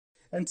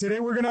And today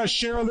we're going to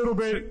share a little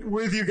bit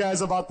with you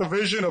guys about the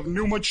vision of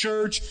Pneuma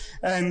Church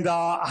and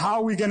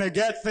how we're going to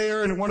get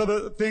there and one of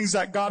the things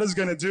that God is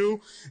going to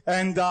do.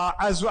 And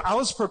as I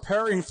was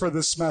preparing for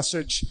this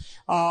message,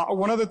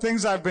 one of the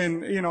things I've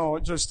been,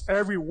 just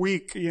every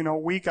week,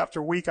 week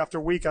after week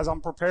after week as I'm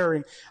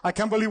preparing, I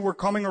can't believe we're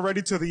coming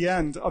already to the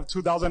end of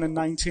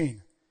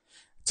 2019.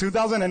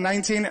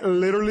 2019,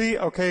 literally,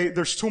 okay,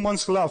 there's 2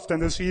 months left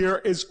and this year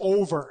is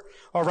over.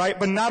 All right.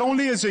 But not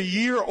only is a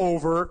year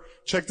over,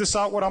 check this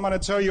out, what I'm going to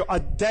tell you, a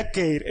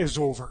decade is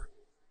over.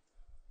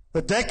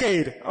 The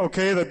decade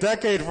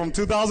from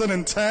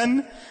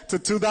 2010 to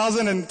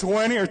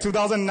 2020 or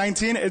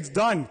 2019, it's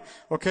done.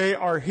 Okay.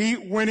 Our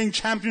Heat winning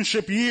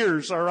championship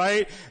years. All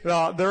right.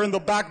 They're in the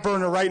back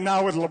burner right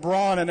now with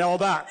LeBron and all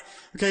that.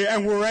 Okay.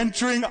 And we're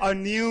entering a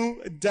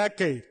new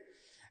decade.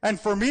 And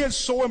for me, it's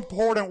so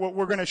important what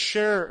we're going to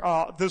share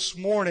this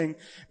morning,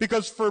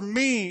 because for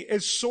me,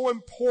 it's so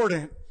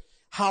important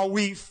how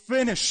we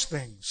finish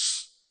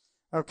things.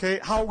 Okay?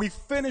 How we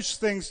finish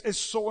things is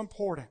so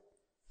important.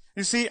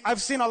 You see,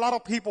 I've seen a lot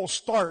of people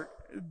start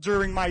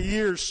during my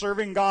years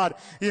serving God,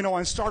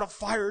 and start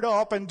fired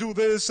up and do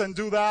this and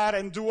do that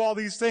and do all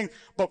these things.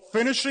 But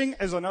finishing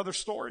is another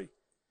story.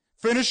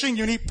 Finishing,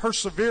 you need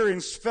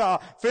perseverance.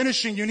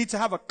 Finishing, you need to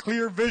have a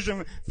clear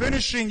vision.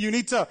 Finishing,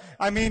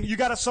 you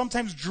gotta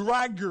sometimes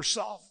drag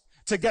yourself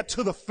to get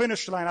to the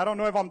finish line. I don't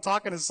know if I'm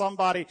talking to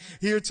somebody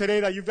here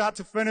today that you've got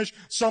to finish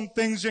some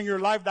things in your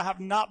life that have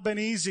not been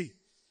easy.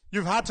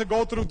 You've had to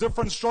go through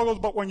different struggles,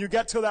 but when you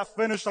get to that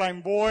finish line,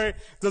 boy,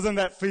 doesn't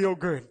that feel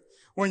good.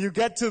 When you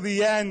get to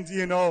the end,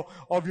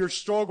 of your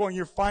struggle and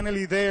you're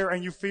finally there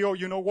and you feel,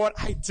 you know what,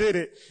 I did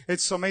it.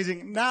 It's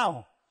amazing.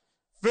 Now,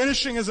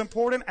 finishing is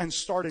important and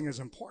starting is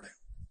important.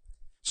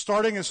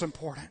 Starting is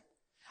important.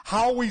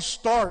 How we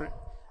start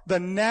the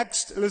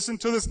next, listen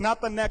to this, not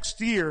the next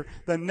year,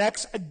 the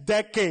next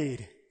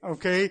decade.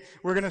 Okay?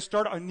 We're going to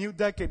start a new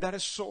decade. That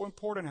is so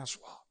important as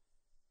well.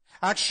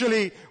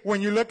 Actually,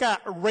 when you look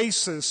at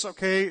races,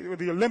 okay,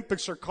 the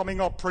Olympics are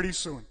coming up pretty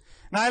soon.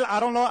 Now, I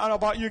don't know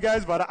about you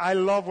guys, but I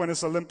love when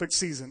it's Olympic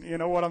season. You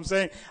know what I'm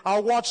saying?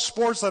 I'll watch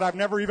sports that I've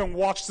never even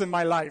watched in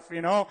my life,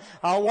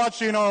 I'll watch,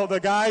 the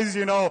guys,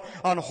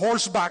 on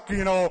horseback,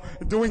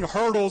 doing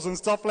hurdles and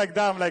stuff like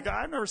that. I'm like,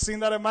 I've never seen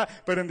that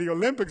but in the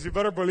Olympics, you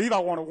better believe I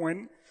want to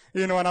win,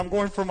 and I'm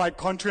going for my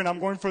country and I'm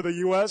going for the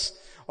U.S.,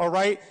 all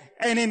right?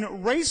 And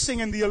in racing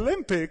in the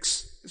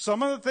Olympics,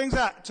 some of the things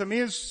that to me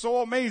is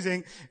so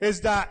amazing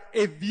is that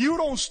if you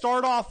don't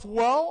start off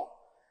well,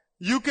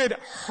 you could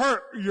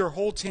hurt your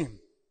whole team.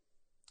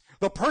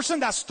 The person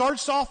that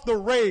starts off the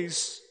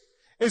race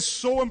is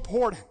so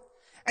important.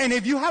 And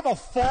if you have a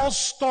false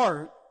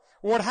start,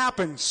 what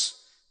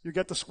happens? You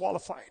get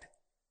disqualified.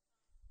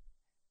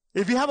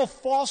 If you have a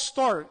false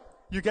start,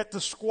 you get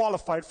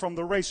disqualified from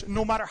the race.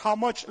 No matter how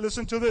much,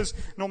 listen to this,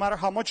 no matter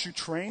how much you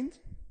trained,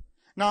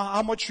 no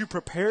how much you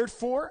prepared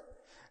for,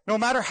 no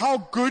matter how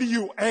good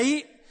you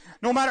ate,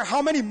 no matter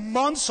how many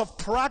months of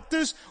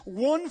practice,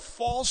 one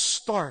false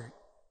start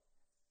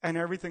and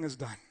everything is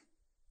done.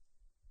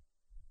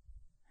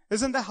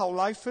 Isn't that how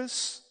life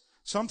is?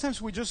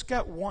 Sometimes we just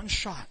get one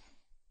shot.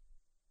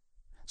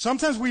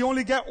 Sometimes we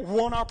only get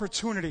one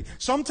opportunity.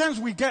 Sometimes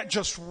we get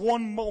just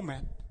one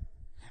moment.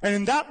 And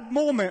in that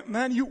moment,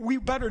 man, we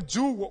better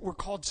do what we're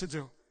called to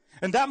do.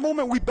 In that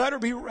moment, we better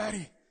be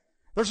ready.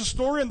 There's a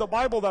story in the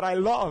Bible that I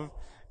love.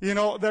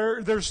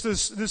 There's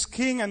this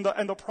king and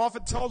the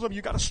prophet tells him,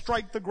 you gotta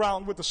strike the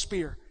ground with a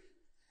spear.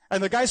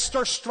 And the guy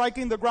starts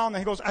striking the ground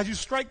and he goes, as you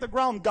strike the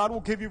ground, God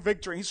will give you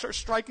victory. He starts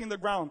striking the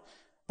ground.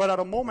 But at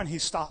a moment, he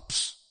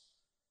stops.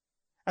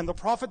 And the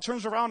prophet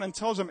turns around and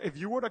tells him, if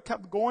you would have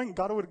kept going,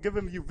 God would have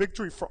given you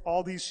victory for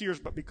all these years.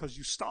 But because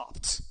you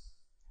stopped,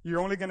 you're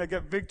only going to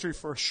get victory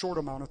for a short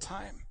amount of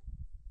time.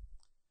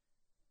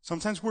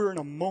 Sometimes we're in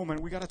a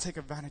moment. We got to take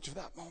advantage of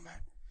that moment.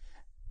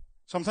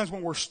 Sometimes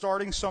when we're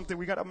starting something,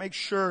 we got to make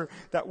sure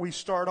that we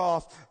start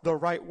off the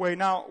right way.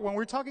 Now, when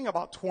we're talking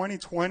about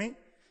 2020,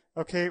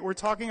 okay, we're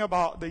talking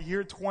about the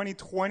year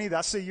 2020.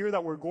 That's the year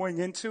that we're going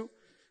into.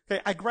 Okay,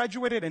 I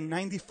graduated in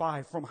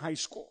 95 from high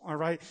school, all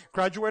right?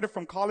 Graduated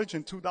from college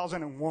in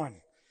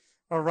 2001,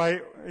 all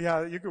right?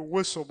 Yeah, you could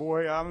whistle,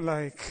 boy. I'm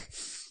like,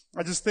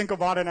 I just think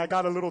about it and I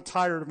got a little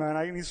tired, man.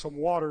 I need some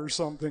water or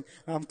something.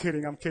 I'm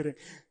kidding.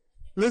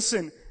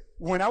 Listen,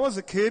 when I was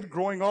a kid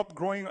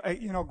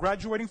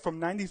graduating from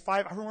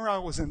 95, I remember I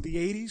was in the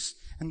 80s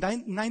and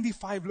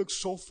 95 looked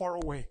so far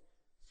away.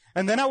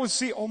 And then I would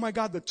see, oh my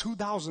God, the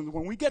 2000.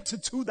 When we get to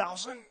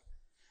 2000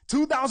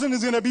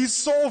 is going to be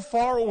so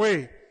far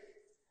away.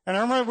 And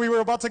I remember we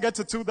were about to get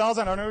to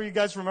 2000. I don't know if you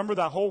guys remember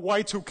that whole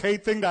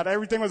Y2K thing, that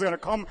everything was going to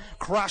come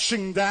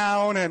crashing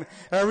down and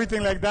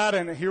everything like that.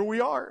 And here we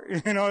are,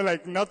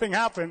 like nothing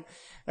happened.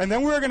 And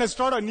then we were going to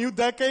start a new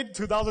decade,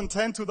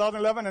 2010,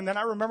 2011. And then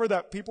I remember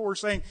that people were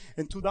saying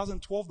in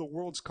 2012, the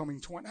world's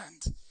coming to an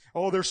end.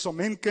 Oh, there's some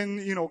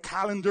Incan,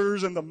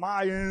 calendars and the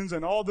Mayans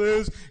and all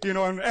this,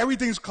 and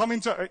everything's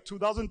coming to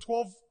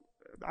 2012.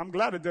 I'm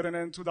glad it didn't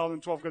end in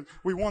 2012 because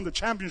we won the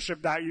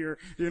championship that year.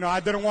 I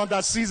didn't want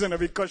that season to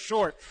be cut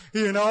short,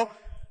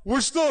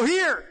 We're still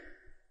here.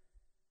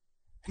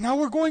 And now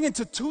we're going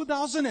into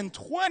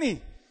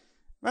 2020.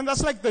 Man,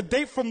 that's like the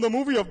date from the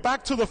movie of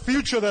Back to the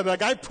Future that the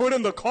guy put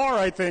in the car,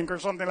 I think, or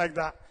something like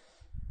that.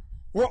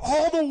 We're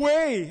all the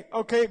way,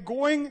 okay,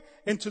 going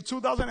into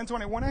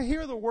 2020. When I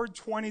hear the word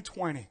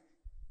 2020,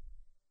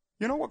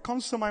 you know what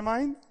comes to my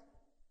mind?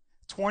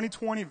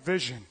 2020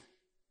 vision.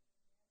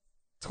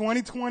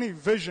 2020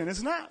 vision.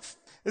 It's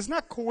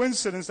not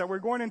coincidence that we're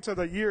going into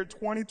the year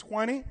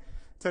 2020.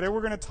 Today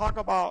we're going to talk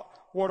about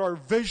what our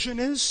vision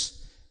is.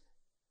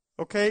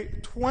 Okay,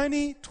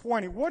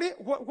 2020.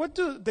 What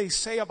do they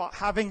say about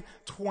having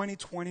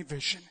 2020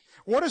 vision?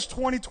 What is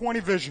 2020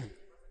 vision?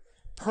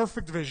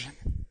 Perfect vision.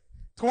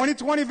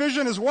 2020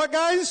 vision is what,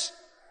 guys?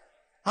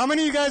 How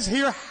many of you guys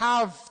here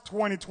have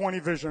 2020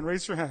 vision?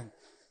 Raise your hand.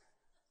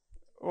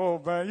 Oh,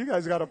 man, you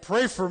guys got to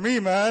pray for me,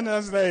 man.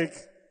 That's like,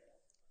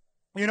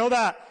 you know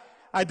that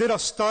I did a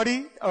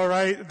study, all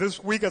right,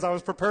 this week as I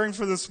was preparing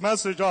for this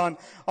message on,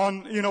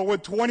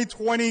 what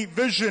 2020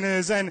 vision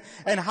is and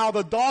how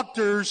the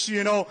doctors,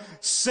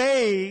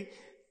 say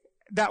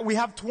that we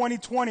have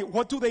 2020.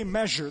 What do they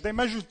measure? They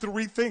measure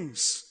three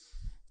things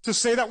to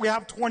say that we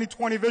have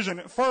 2020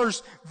 vision.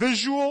 First,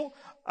 visual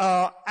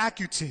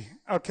acuity,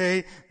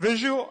 okay?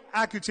 Visual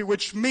acuity,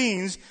 which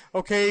means,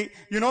 okay,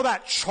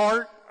 that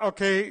chart,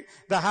 okay,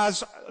 that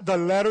has the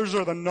letters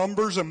or the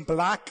numbers in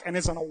black and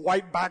it's on a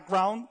white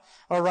background,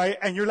 all right?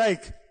 And you're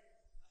like,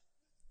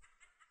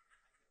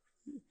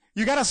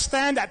 you gotta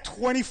stand at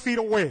 20 feet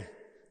away,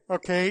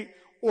 okay?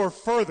 Or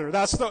further.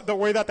 That's the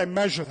way that they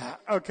measure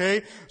that,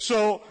 okay?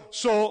 So,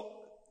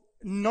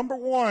 number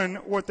one,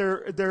 what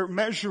they're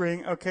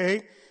measuring,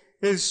 okay,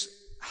 is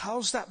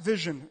how's that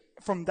vision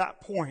from that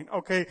point,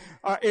 okay?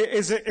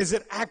 Is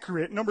it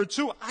accurate? Number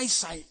two,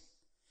 eyesight.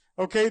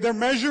 Okay, they're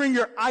measuring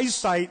your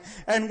eyesight,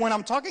 and when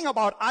I'm talking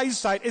about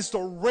eyesight, it's the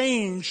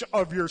range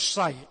of your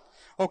sight.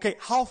 Okay,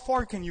 how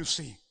far can you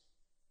see?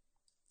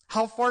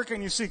 How far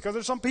can you see? Because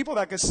there's some people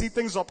that can see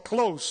things up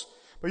close,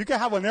 but you can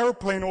have an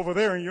airplane over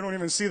there and you don't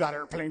even see that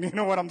airplane. You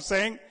know what I'm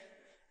saying?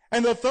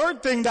 And the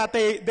third thing that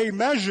they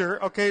measure,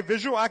 okay,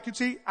 visual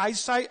acuity,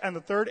 eyesight, and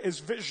the third is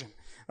vision.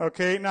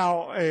 Okay,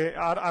 now,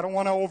 I don't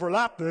want to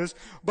overlap this,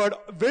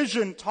 but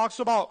vision talks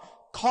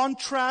about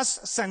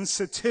contrast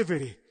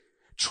sensitivity,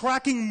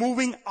 tracking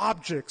moving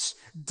objects,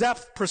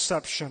 depth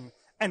perception,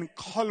 and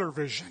color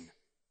vision.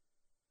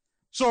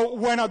 So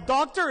when a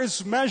doctor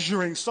is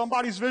measuring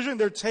somebody's vision,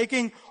 they're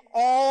taking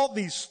all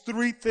these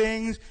three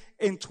things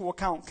into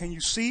account. Can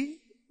you see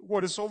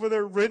what is over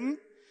there written?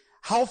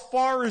 How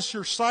far is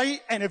your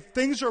sight? And if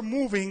things are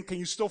moving, can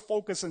you still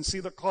focus and see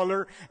the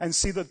color and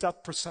see the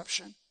depth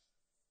perception?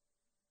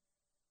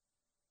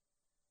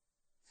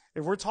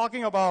 If we're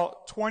talking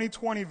about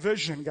 2020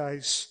 vision,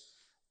 guys,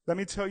 let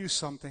me tell you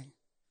something.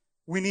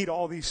 We need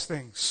all these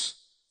things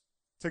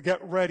to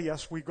get ready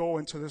as we go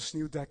into this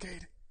new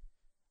decade.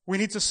 We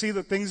need to see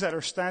the things that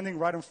are standing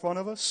right in front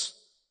of us.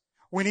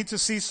 We need to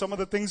see some of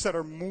the things that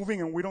are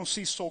moving and we don't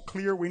see so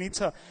clear. We need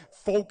to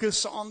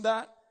focus on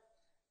that.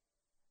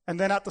 And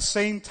then at the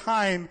same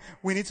time,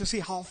 we need to see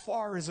how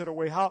far is it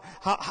away? How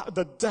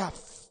the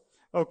depth,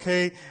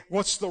 okay?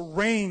 What's the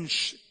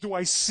range? Do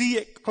I see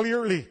it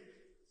clearly?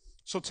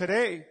 So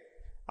today,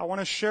 I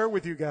want to share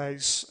with you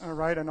guys, all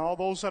right, and all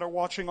those that are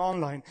watching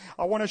online,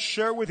 I want to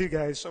share with you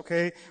guys,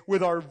 okay,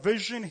 with our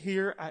vision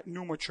here at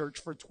Pneuma Church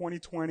for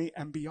 2020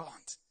 and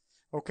beyond.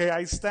 Okay,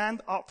 I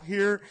stand up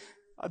here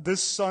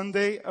this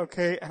Sunday,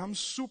 okay, and I'm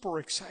super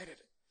excited.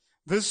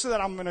 This that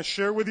I'm going to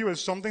share with you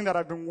is something that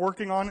I've been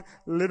working on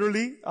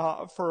literally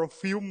for a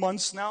few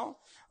months now,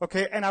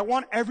 okay, and I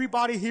want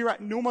everybody here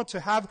at Pneuma to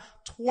have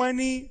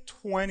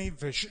 2020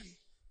 vision.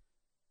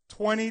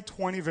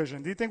 2020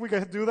 vision. Do you think we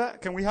can do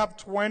that? Can we have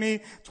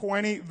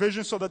 2020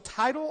 vision? So the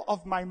title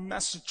of my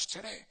message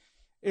today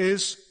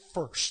is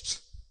First.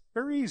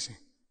 Very easy.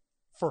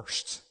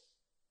 First.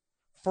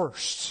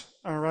 First.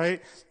 All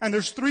right? And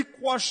there's three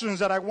questions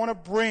that I want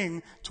to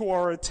bring to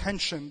our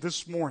attention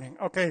this morning.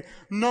 Okay.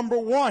 Number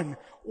one,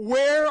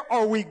 where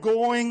are we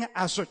going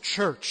as a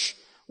church?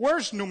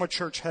 Where's Pneuma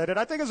Church headed?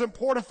 I think it's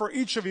important for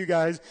each of you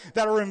guys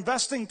that are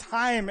investing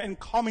time in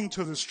coming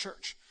to this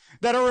church,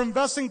 that are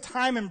investing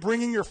time in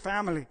bringing your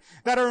family,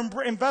 that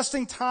are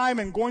investing time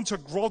in going to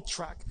Growth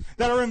Track,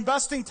 that are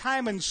investing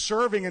time in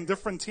serving in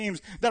different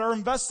teams, that are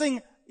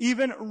investing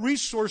even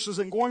resources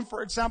in going,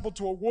 for example,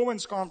 to a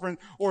women's conference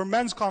or a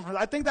men's conference.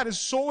 I think that is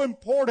so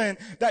important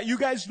that you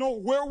guys know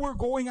where we're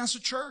going as a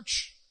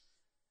church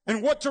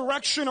and what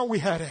direction are we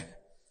headed.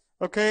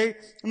 Okay?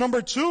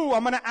 Number two,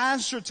 I'm going to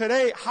answer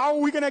today, how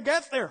are we going to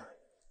get there?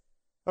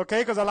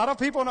 Okay, because a lot of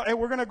people know, hey,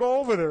 we're going to go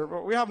over there,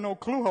 but we have no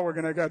clue how we're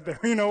going to get there.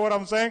 You know what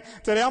I'm saying?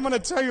 Today I'm going to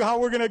tell you how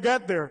we're going to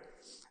get there.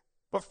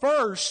 But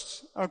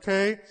first,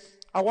 okay,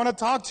 I want to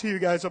talk to you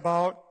guys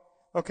about,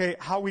 okay,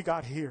 how we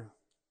got here.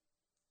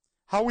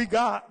 How we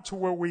got to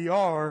where we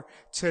are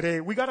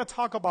today. We got to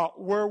talk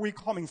about where we're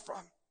coming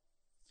from.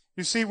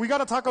 You see, we got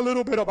to talk a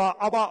little bit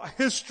about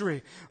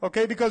history,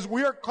 okay, because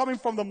we are coming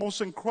from the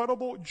most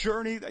incredible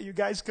journey that you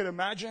guys could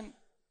imagine.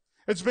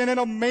 It's been an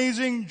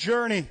amazing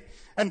journey.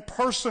 And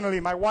personally,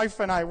 my wife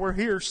and I, we're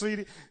here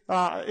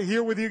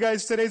with you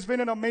guys today. It's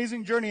been an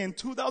amazing journey. In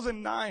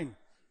 2009,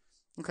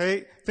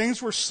 okay,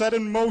 things were set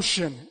in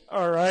motion,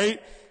 all right,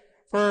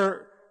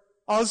 for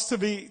us to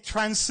be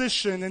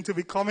transitioned into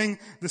becoming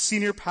the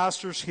senior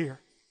pastors here.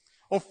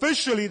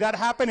 Officially, that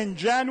happened in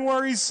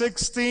January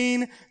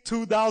 16,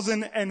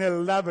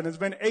 2011. It's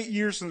been 8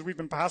 years since we've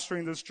been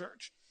pastoring this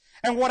church.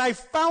 And what I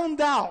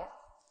found out,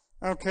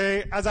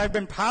 okay, as I've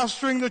been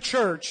pastoring the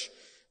church,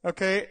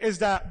 okay, is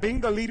that being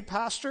the lead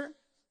pastor,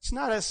 it's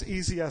not as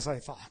easy as I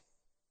thought.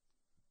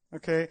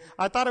 Okay,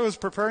 I thought I was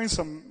preparing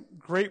some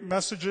great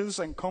messages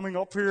and coming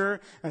up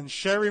here and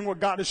sharing what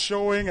God is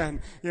showing and,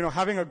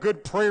 having a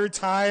good prayer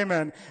time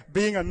and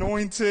being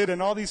anointed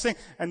and all these things.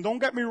 And don't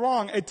get me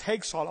wrong, it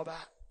takes all of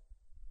that.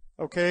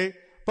 Okay?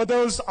 But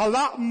there's a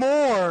lot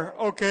more,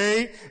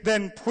 okay,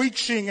 than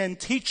preaching and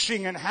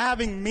teaching and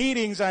having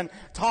meetings and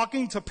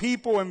talking to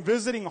people and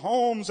visiting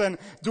homes and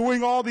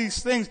doing all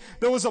these things.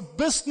 There was a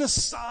business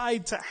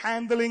side to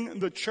handling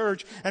the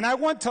church. And I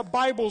went to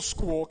Bible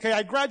school, okay?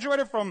 I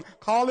graduated from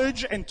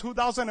college in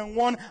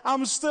 2001.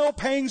 I'm still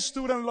paying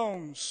student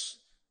loans.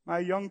 My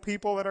young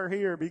people that are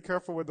here, be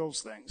careful with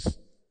those things.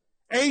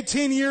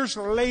 18 years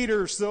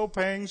later, still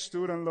paying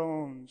student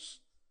loans.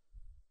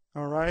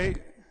 All right?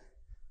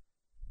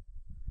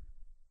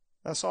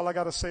 That's all I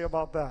got to say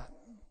about that.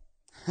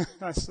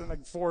 That's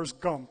like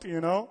Forrest Gump,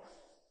 And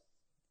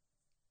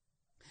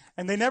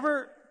they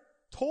never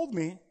told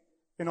me,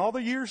 in all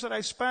the years that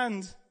I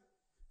spent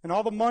and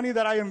all the money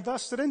that I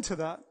invested into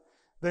that,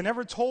 they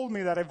never told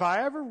me that if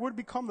I ever would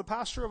become the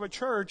pastor of a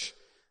church,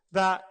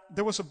 that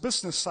there was a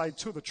business side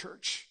to the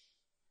church.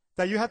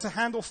 That you had to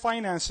handle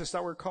finances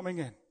that were coming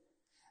in.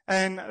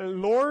 And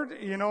Lord,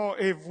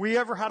 if we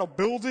ever had a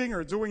building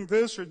or doing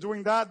this or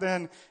doing that,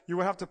 then you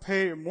would have to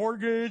pay a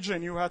mortgage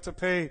and you have to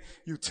pay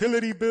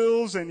utility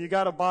bills and you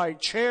got to buy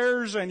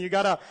chairs and you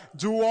got to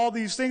do all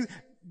these things.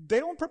 They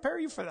don't prepare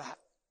you for that.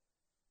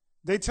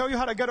 They tell you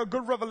how to get a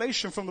good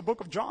revelation from the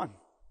book of John.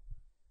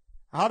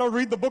 How to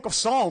read the book of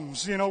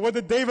Psalms, what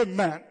did David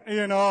meant,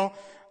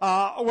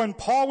 when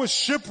Paul was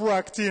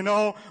shipwrecked,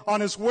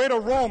 on his way to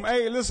Rome.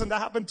 Hey, listen, that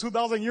happened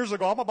 2,000 years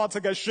ago. I'm about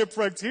to get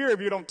shipwrecked here if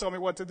you don't tell me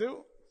what to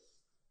do.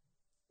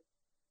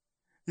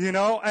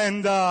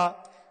 And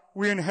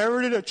we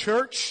inherited a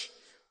church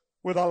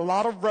with a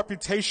lot of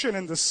reputation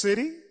in the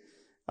city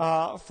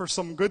for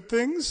some good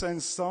things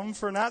and some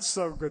for not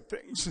so good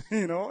things.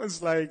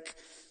 It's like,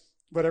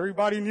 but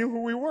everybody knew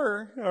who we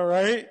were, all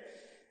right?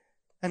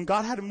 And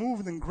God had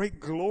moved in great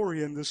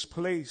glory in this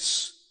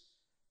place.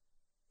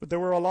 But there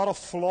were a lot of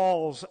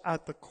flaws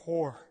at the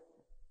core.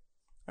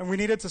 And we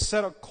needed to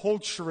set a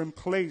culture in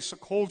place, a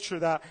culture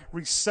that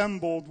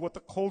resembled what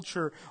the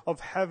culture of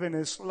heaven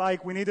is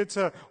like. We needed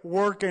to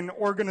work in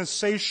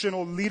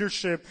organizational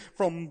leadership,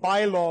 from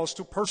bylaws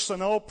to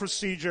personnel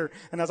procedure.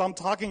 And as I'm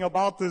talking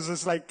about this,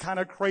 it's like kind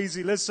of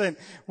crazy. Listen,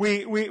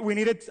 we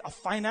needed a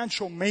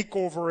financial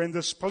makeover in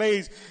this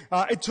place.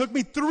 It took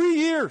me 3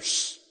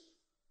 years.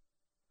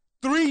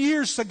 3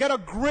 years to get a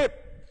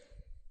grip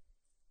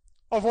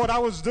of what I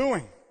was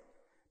doing.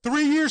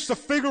 3 years to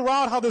figure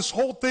out how this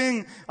whole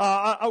thing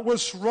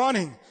was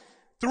running.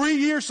 3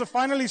 years to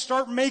finally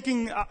start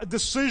making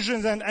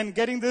decisions and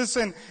getting this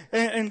in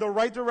the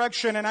right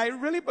direction. And I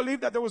really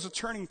believe that there was a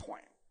turning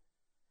point.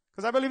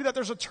 Because I believe that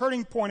there's a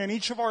turning point in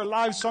each of our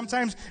lives.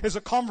 Sometimes it's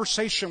a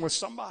conversation with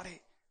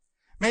somebody.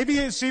 Maybe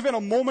it's even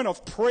a moment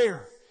of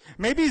prayer.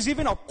 Maybe it's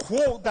even a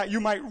quote that you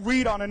might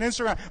read on an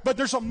Instagram. But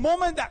there's a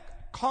moment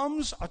that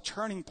comes a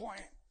turning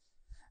point.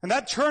 And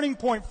that turning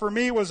point for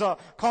me was a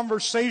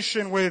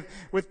conversation with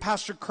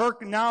Pastor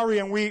Kirk Nowry,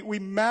 and we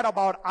met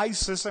about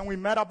ISIS and we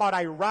met about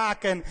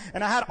Iraq, and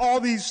I had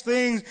all these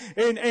things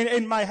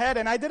in my head,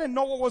 and I didn't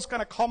know what was going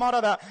to come out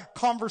of that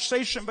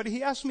conversation, but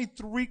he asked me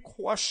 3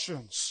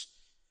 questions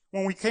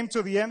when we came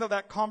to the end of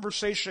that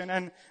conversation,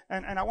 and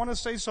I want to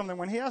say something.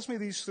 When he asked me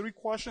these 3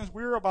 questions,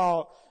 we were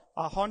about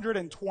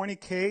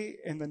 $120K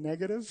in the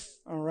negative,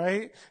 all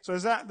right? So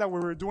is that we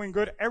were doing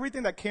good?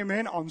 Everything that came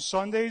in on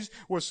Sundays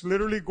was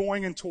literally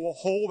going into a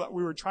hole that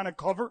we were trying to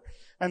cover,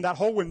 and that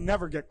hole would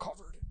never get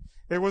covered.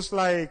 It was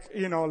like,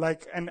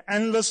 like an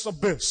endless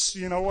abyss,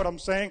 you know what I'm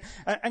saying?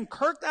 And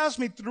Kirk asked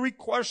me 3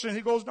 questions.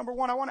 He goes, number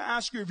 1, I want to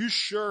ask you if you're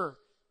sure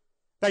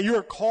that you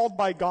are called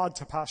by God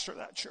to pastor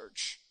that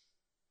church.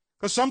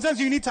 Because sometimes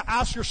you need to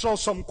ask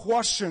yourself some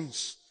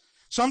questions.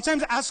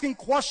 Sometimes asking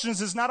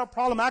questions is not a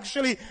problem.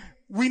 Actually,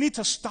 we need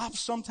to stop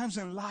sometimes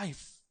in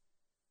life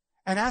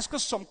and ask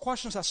us some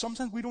questions that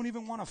sometimes we don't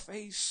even want to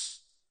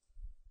face.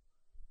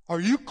 Are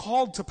you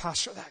called to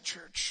pastor that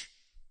church?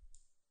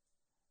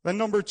 Then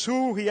number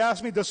 2, he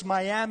asked me, does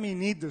Miami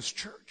need this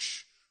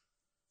church?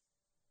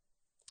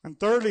 And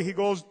thirdly, he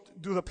goes,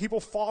 do the people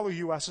follow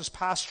you as his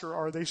pastor,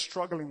 or are they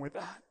struggling with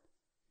that?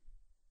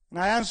 And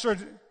I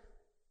answered,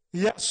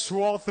 yes,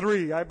 to all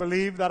 3. I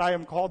believe that I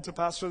am called to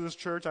pastor this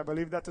church. I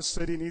believe that the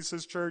city needs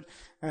this church.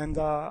 And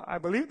I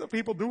believe that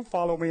people do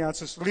follow me as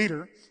his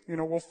leader.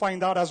 We'll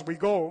find out as we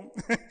go.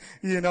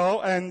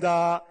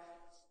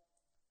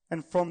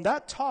 And from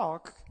that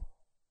talk,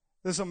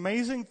 this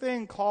amazing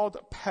thing called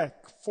PEC,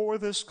 For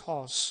This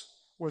Cause,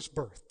 was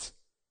birthed.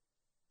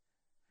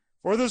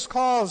 For This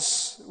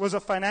Cause was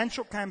a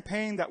financial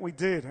campaign that we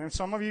did. And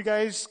some of you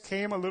guys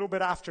came a little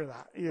bit after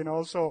that,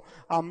 so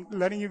I'm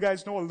letting you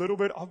guys know a little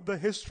bit of the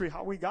history,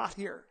 how we got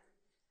here.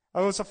 It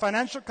was a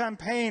financial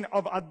campaign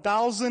of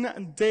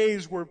 1,000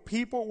 days where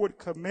people would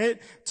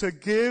commit to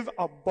give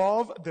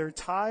above their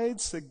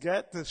tithes to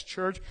get this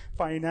church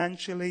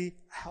financially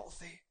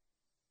healthy.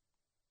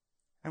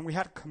 And we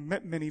had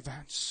commitment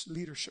events,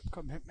 leadership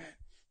commitment,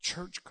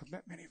 church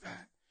commitment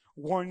event,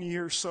 1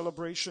 year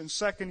celebration,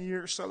 2nd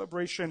year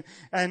celebration.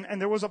 And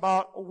there was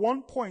about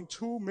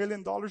 $1.2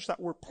 million that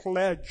were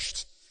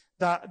pledged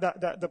that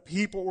the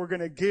people were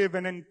going to give.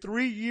 And in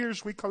 3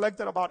 years, we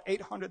collected about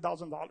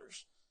 $800,000.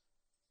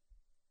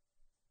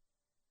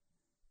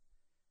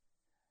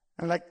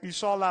 And like you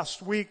saw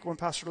last week when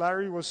Pastor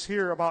Larry was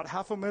here, about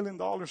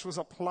 $500,000 was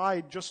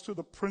applied just to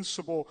the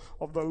principle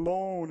of the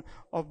loan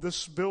of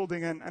this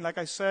building. And like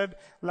I said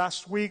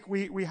last week,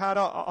 we had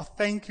a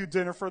thank you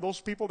dinner for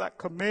those people that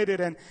committed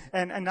and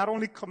not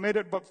only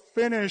committed, but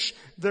finished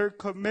their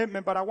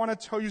commitment. But I want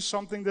to tell you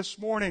something this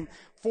morning.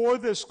 For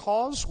This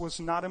Cause was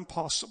not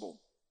impossible.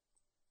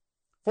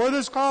 For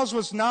This Cause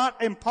was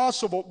not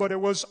impossible, but it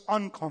was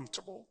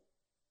uncomfortable.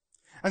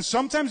 And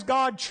sometimes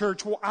God,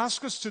 church, will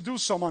ask us to do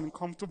some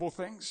uncomfortable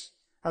things.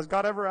 Has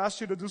God ever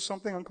asked you to do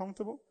something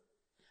uncomfortable?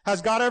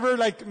 Has God ever,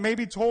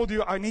 maybe told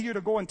you, I need you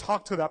to go and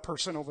talk to that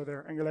person over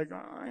there? And you're like,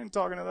 I ain't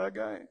talking to that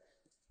guy.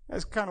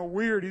 That's kind of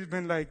weird. He's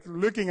been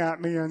looking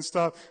at me and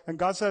stuff. And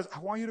God says, I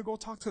want you to go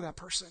talk to that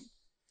person.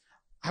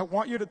 I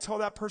want you to tell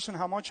that person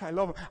how much I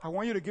love him. I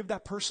want you to give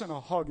that person a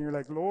hug. And you're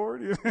like,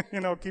 Lord,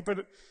 keep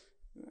it.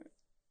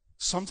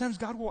 Sometimes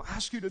God will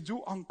ask you to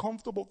do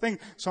uncomfortable things.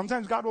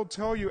 Sometimes God will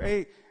tell you,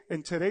 hey,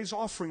 in today's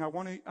offering, I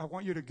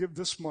want you to give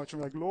this much. I'm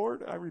like,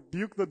 Lord, I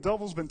rebuke the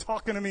devil's been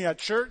talking to me at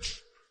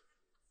church.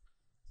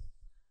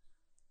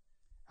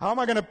 How am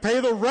I going to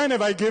pay the rent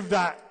if I give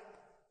that?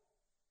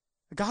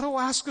 God will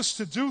ask us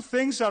to do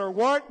things that are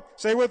what?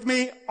 Say with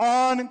me,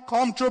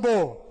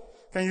 uncomfortable.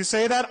 Can you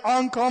say that?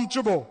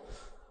 Uncomfortable.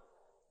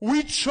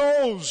 We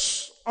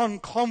chose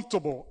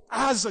uncomfortable.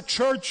 As a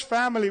church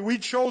family, we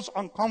chose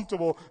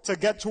uncomfortable to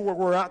get to where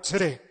we're at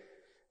today.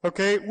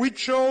 Okay? We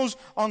chose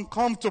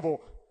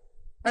uncomfortable.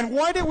 And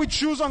why did we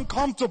choose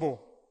uncomfortable?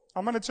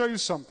 I'm going to tell you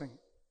something.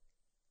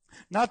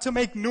 Not to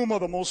make Numa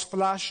the most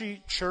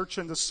flashy church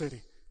in the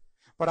city,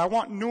 but I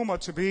want Numa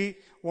to be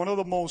one of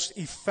the most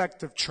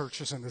effective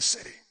churches in the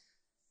city.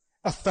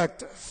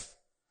 Effective.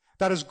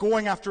 That is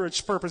going after its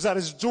purpose. That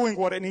is doing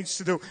what it needs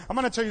to do. I'm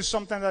going to tell you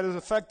something that is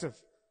effective.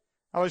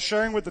 I was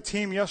sharing with the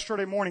team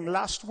yesterday morning.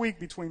 Last week,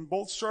 between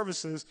both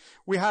services,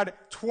 we had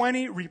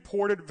 20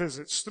 reported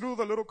visits through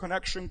the little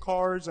connection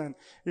cards and,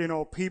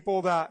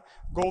 people that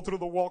go through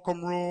the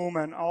welcome room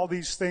and all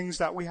these things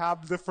that we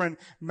have, different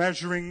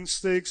measuring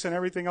sticks and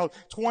everything else.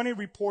 20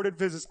 reported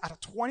visits. Out of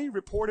 20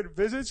 reported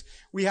visits,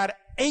 we had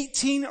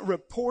 18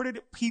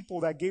 reported people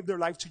that gave their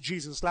life to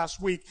Jesus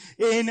last week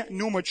in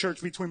Numa Church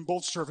between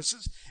both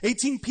services.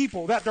 18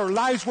 people that their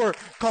lives were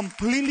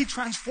completely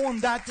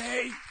transformed that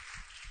day.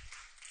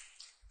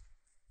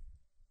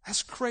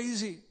 That's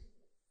crazy.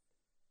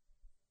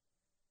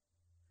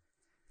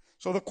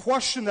 So the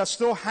question that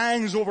still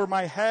hangs over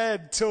my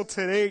head till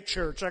today,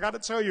 church, I got to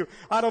tell you,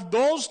 out of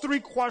those 3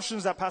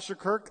 questions that Pastor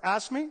Kirk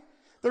asked me,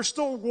 there's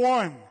still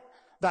one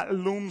that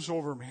looms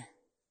over me.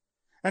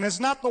 And it's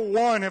not the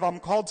one if I'm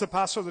called to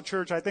pastor the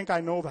church. I think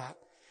I know that.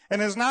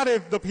 And it's not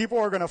if the people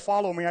are going to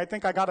follow me. I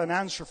think I got an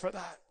answer for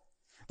that.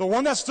 The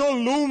one that still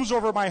looms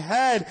over my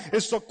head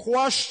is the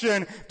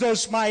question,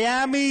 does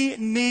Miami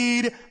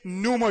need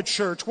Numa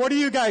Church? What do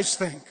you guys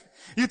think?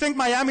 You think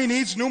Miami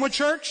needs Numa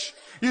Church?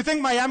 You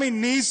think Miami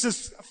needs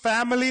this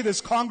family, this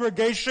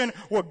congregation,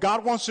 what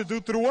God wants to do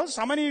through us?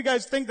 How many of you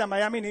guys think that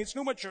Miami needs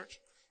Numa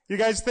Church? You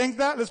guys think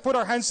that? Let's put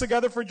our hands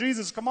together for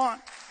Jesus. Come on.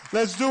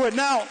 Let's do it.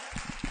 Now,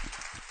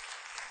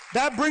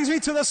 that brings me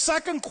to the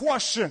second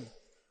question.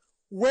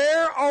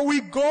 Where are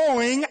we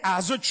going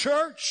as a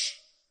church?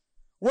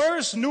 Where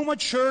is Numa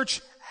Church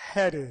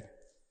headed?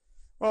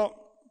 Well,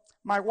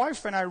 my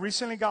wife and I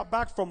recently got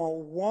back from a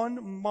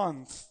 1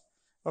 month,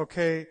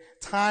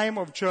 time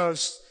of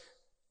just,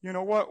 you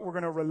know what, we're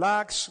going to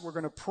relax, we're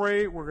going to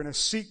pray, we're going to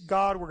seek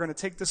God, we're going to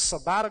take this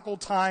sabbatical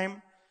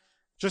time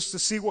just to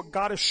see what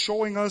God is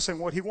showing us and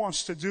what He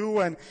wants to do,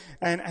 and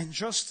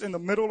just in the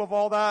middle of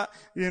all that,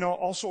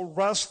 also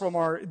rest from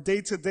our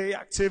day-to-day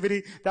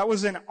activity. That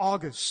was in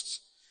August.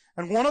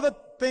 And one of the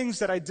things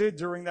that I did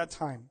during that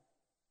time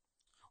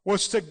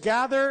was to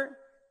gather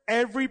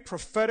every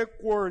prophetic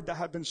word that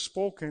had been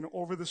spoken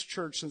over this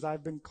church since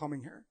I've been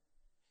coming here.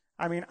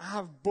 I mean, I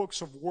have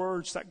books of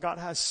words that God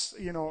has,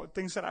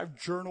 things that I've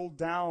journaled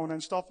down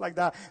and stuff like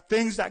that.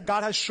 Things that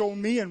God has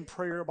shown me in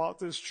prayer about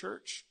this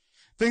church.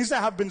 Things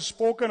that have been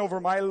spoken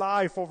over my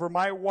life, over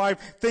my wife.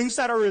 Things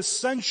that are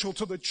essential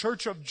to the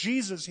church of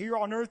Jesus here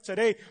on earth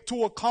today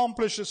to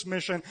accomplish this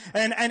mission.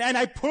 And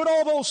I put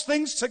all those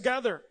things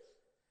together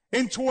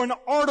into an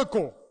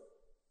article.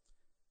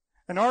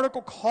 An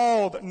article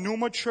called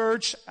Numa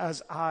Church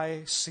as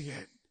I See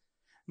It.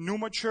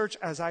 Numa Church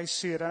as I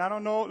See It. And I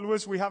don't know,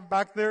 Luis, we have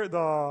back there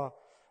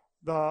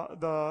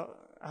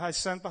I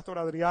sent Pastor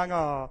Adrian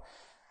a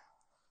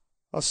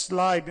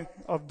slide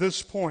of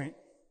this point.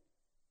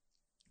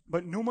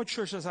 But Numa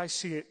Church as I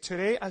see it,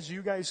 today as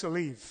you guys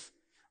leave,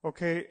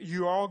 okay,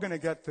 you're all going to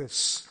get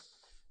this.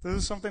 This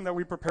is something that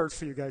we prepared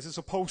for you guys. It's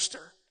a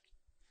poster.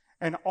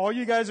 And all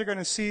you guys are going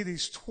to see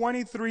these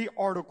 23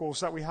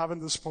 articles that we have in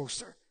this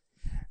poster.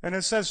 And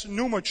it says,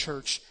 Numa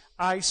Church,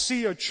 I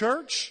see a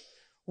church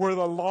where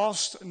the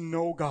lost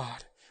know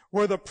God,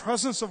 where the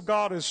presence of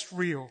God is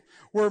real,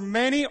 where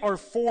many are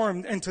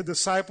formed into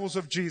disciples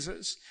of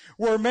Jesus,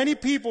 where many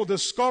people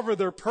discover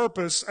their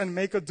purpose and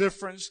make a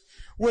difference,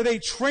 with a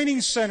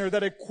training center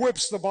that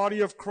equips the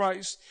body of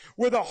Christ,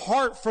 with a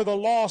heart for the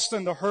lost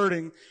and the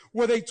hurting,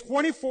 with a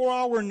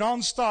 24-hour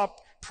nonstop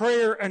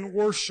prayer and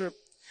worship,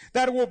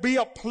 that will be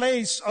a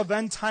place of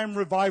end-time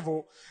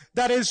revival,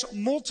 that is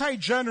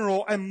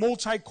multi-general and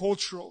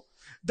multicultural,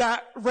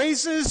 that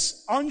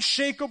raises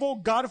unshakable,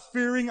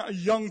 God-fearing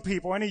young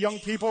people. Any young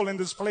people in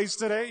this place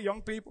today?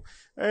 Young people?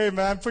 Hey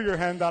man, put your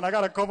hand down. I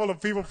got a couple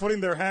of people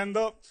putting their hand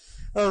up.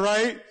 All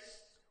right?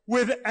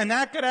 With an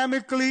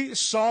academically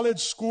solid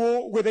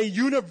school, with a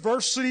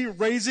university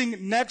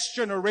raising next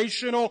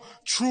generational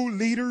true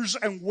leaders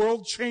and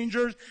world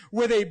changers,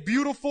 with a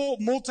beautiful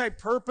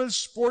multi-purpose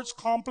sports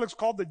complex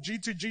called the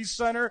G2G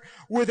Center,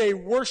 with a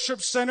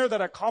worship center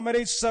that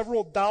accommodates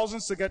several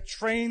thousands to get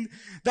trained,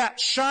 that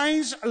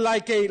shines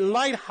like a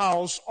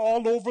lighthouse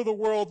all over the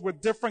world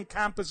with different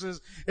campuses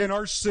in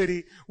our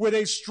city, with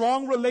a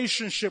strong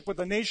relationship with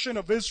the nation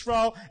of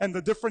Israel and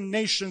the different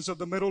nations of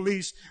the Middle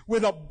East,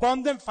 with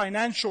abundant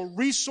financial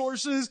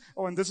resources,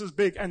 and this is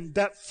big, and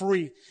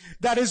debt-free.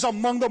 That is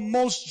among the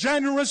most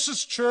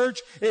generous church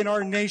in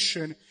our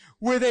nation,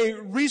 with a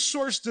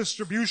resource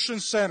distribution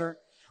center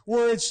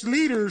where its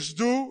leaders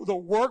do the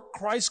work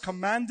Christ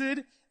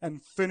commanded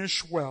and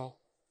finish well.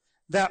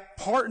 That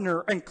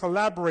partner and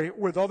collaborate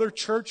with other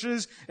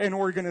churches and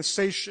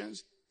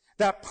organizations.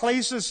 That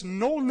places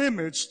no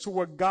limits to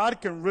what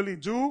God can really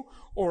do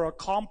or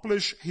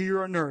accomplish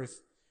here on earth.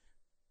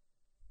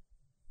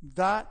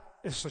 That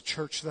is the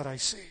church that I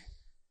see.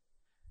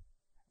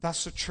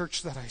 That's the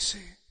church that I see.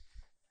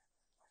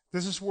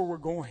 This is where we're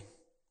going.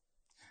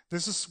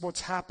 This is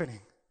what's happening.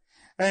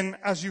 And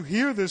as you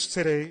hear this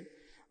today,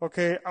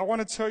 okay, I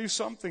want to tell you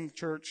something,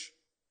 church.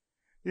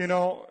 You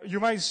know, you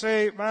might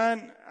say,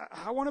 man,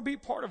 I want to be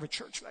part of a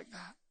church like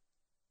that.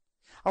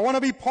 I want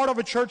to be part of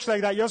a church like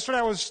that. Yesterday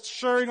I was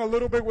sharing a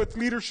little bit with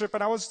leadership,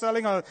 and I was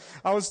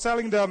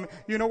telling them,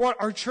 you know what,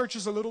 our church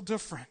is a little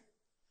different.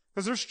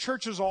 Because there's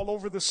churches all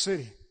over the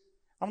city.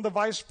 I'm the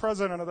vice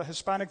president of the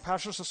Hispanic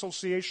Pastors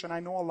Association. I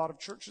know a lot of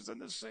churches in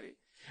this city.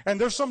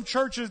 And there's some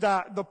churches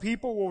that the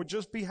people will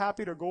just be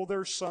happy to go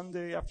there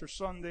Sunday after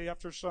Sunday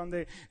after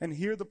Sunday and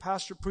hear the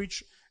pastor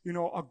preach, you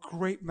know, a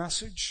great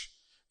message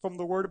from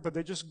the Word, but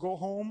they just go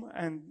home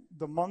and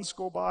the months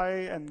go by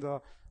and the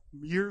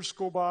years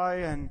go by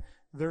and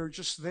they're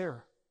just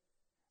there.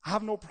 I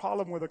have no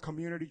problem with a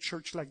community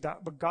church like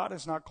that, but God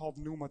has not called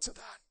Numa to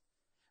that.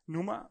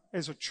 Numa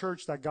is a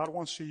church that God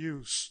wants to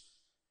use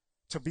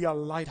to be a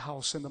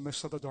lighthouse in the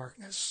midst of the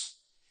darkness.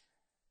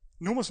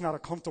 Numa's not a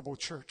comfortable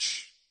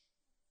church.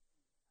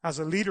 As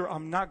a leader,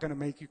 I'm not going to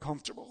make you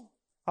comfortable.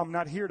 I'm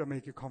not here to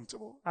make you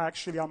comfortable.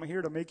 Actually, I'm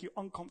here to make you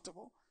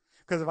uncomfortable.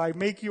 Because if I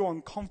make you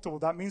uncomfortable,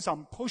 that means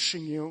I'm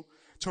pushing you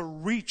to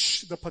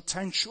reach the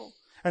potential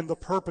and the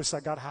purpose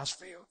that God has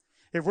for you.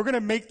 If we're going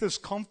to make this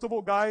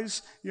comfortable,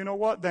 guys, you know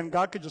what? Then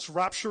God could just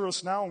rapture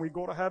us now and we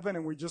go to heaven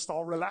and we just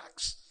all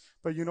relax.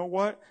 But you know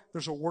what?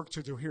 There's a work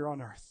to do here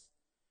on earth.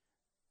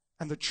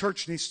 And the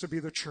church needs to be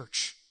the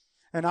church.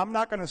 And I'm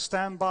not going to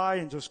stand by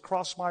and just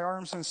cross my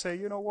arms and say,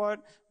 you know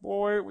what?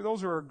 Boy,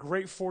 those are a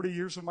great 40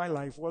 years of my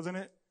life, wasn't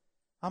it?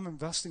 I'm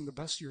investing the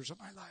best years of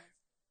my life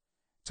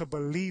to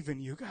believe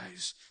in you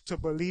guys, to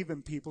believe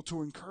in people,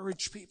 to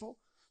encourage people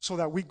so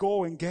that we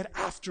go and get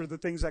after the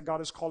things that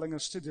God is calling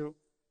us to do.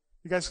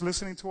 You guys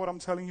listening to what I'm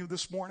telling you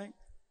this morning?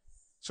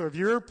 So if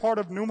you're part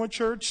of Numa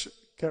Church,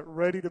 get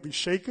ready to be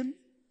shaken.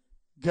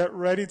 Get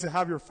ready to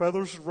have your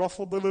feathers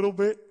ruffled a little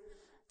bit,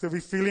 to be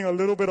feeling a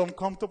little bit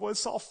uncomfortable.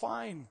 It's all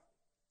fine.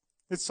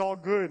 It's all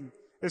good.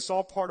 It's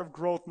all part of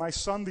growth. My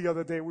son the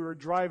other day, we were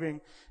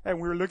driving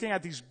and we were looking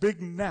at these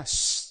big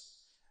nests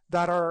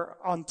that are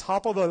on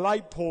top of the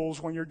light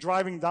poles when you're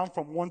driving down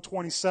from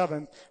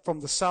 127 from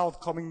the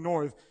south coming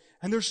north.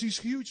 And there's these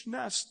huge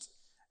nests.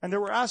 And they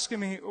were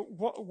asking me,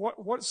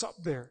 what's up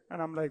there?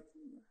 And I'm like,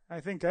 I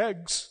think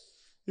eggs.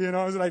 You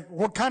know, it's like,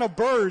 what kind of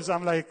birds?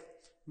 I'm like,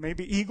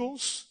 maybe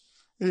eagles.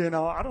 You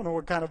know, I don't know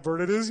what kind of bird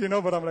it is, you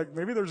know, but I'm like,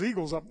 maybe there's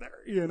eagles up there,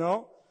 you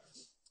know.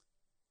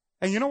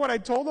 And you know what I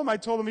told them? I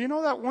told them, you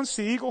know that once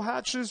the eagle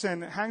hatches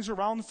and hangs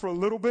around for a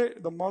little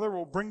bit, the mother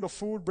will bring the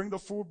food,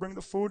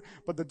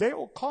 but the day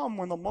will come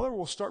when the mother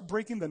will start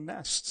breaking the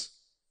nest.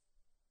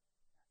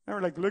 They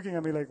were like looking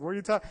at me like, what are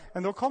you talking?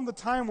 And there'll come the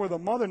time where the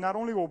mother not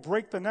only will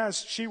break the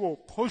nest, she will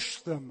push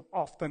them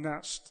off the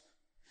nest.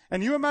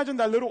 And you imagine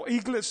that little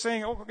eaglet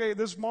saying, okay,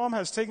 this mom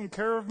has taken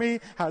care of me,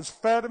 has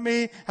fed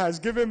me, has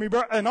given me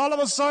birth, and all of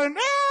a sudden,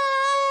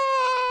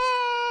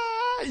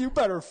 you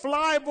better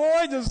fly,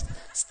 boy. Just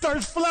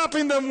start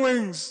flapping them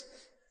wings.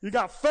 You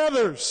got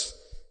feathers.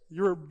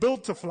 You're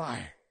built to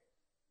fly.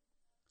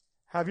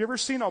 Have you ever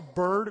seen a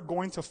bird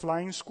going to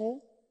flying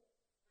school?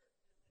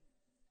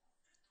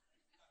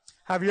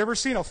 Have you ever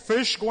seen a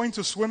fish going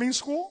to swimming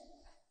school?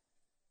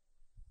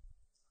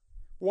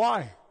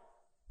 Why?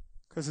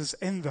 Because it's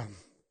in them.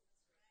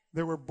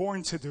 They were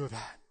born to do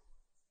that.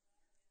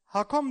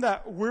 How come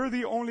that we're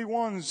the only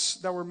ones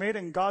that were made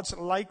in God's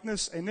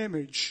likeness and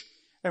image,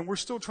 and we're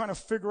still trying to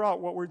figure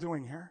out what we're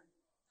doing here?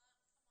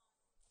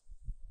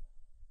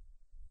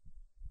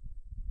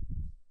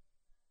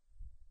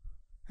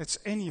 It's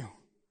in you.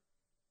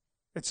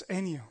 It's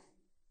in you.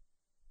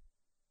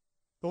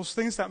 Those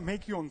things that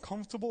make you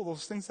uncomfortable,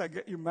 those things that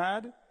get you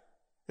mad,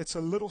 it's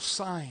a little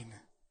sign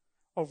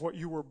of what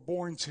you were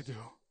born to do.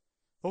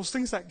 Those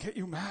things that get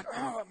you mad,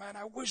 oh man,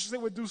 I wish they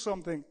would do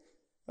something.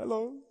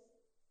 Hello?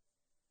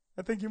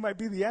 I think you might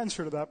be the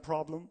answer to that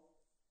problem.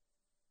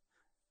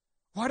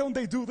 Why don't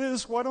they do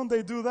this? Why don't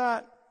they do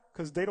that?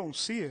 Because they don't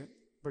see it,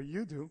 but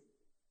you do.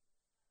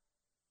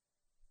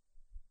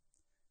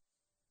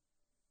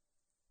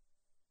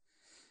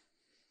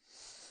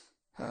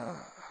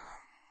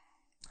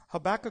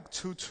 Habakkuk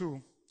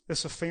 2:2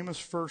 is a famous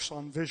verse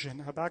on vision.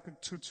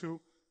 Habakkuk 2:2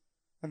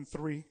 and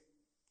 3.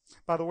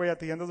 By the way, at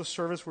the end of the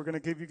service, we're going to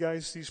give you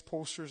guys these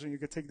posters and you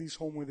can take these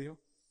home with you.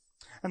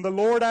 And the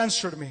Lord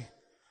answered me,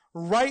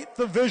 write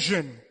the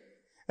vision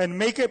and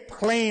make it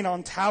plain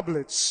on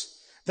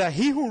tablets, that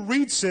he who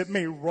reads it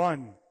may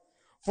run.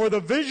 For the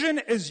vision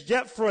is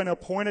yet for an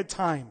appointed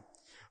time,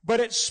 but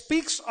it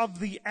speaks of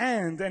the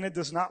end and it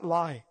does not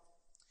lie.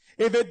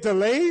 If it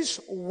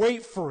delays,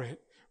 wait for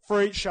it, for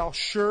it shall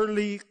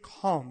surely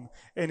come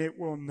and it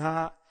will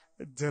not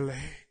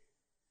delay.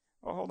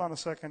 Oh, hold on a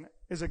second.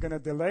 Is it going to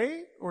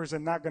delay or is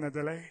it not going to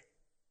delay?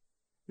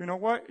 You know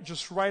what?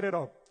 Just write it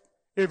up.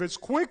 If it's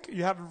quick,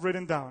 you have it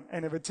written down.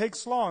 And if it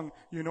takes long,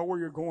 you know where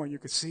you're going. You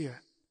can see it.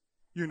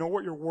 You know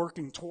what you're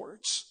working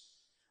towards.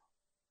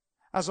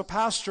 As a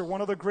pastor,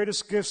 one of the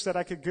greatest gifts that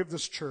I could give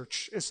this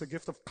church is the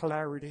gift of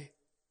clarity.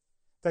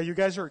 That you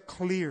guys are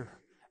clear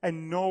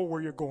and know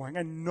where you're going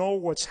and know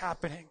what's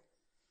happening.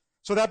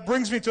 So that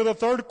brings me to the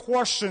third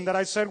question that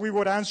I said we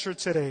would answer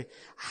today.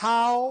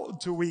 How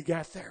do we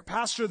get there?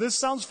 Pastor, this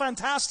sounds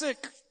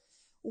fantastic.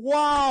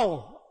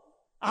 Wow.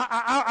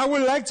 I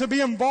would like to be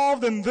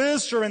involved in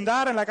this or in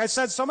that. And like I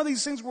said, some of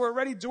these things we're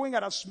already doing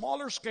at a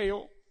smaller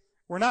scale.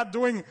 We're not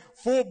doing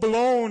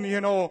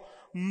full-blown,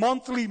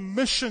 monthly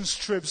missions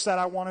trips that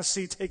I want to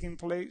see taking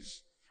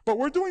place. But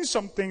we're doing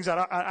some things at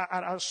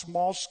a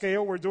small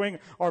scale. We're doing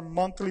our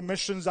monthly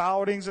missions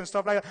outings and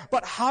stuff like that.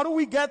 But how do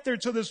we get there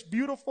to this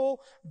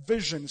beautiful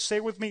vision?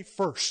 Say with me,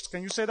 first.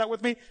 Can you say that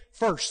with me?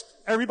 First.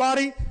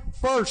 Everybody,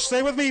 first.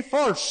 Say with me,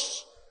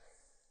 first.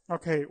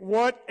 Okay,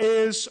 what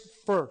is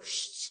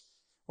first?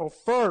 Well,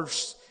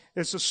 first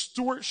is a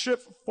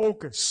stewardship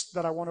focus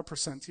that I want to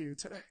present to you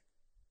today.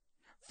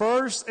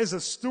 First is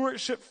a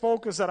stewardship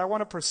focus that I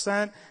want to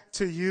present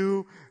to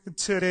you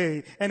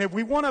today. And if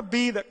we want to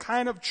be the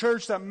kind of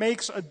church that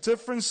makes a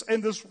difference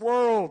in this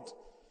world,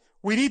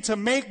 we need to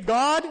make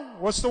God,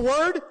 what's the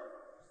word?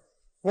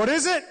 What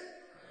is it?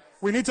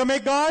 We need to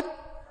make God.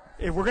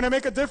 If we're going to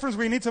make a difference,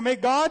 we need to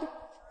make God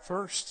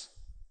first.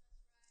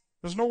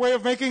 There's no way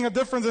of making a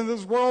difference in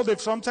this world if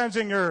sometimes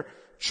in your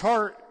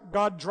chart,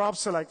 God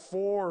drops to like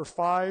 4 or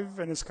 5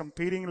 and is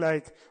competing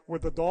like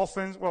with the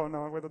Dolphins. Well,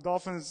 no, with the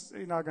Dolphins,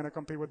 you're not going to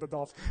compete with the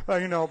Dolphins.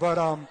 But you know what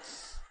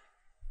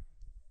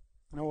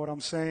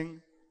I'm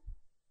saying?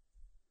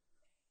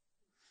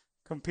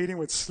 Competing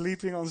with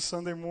sleeping on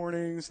Sunday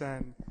mornings,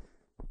 and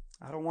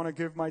I don't want to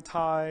give my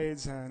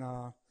tithes, and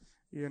I'm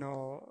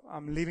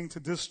leaving to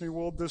Disney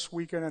World this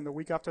weekend, and the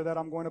week after that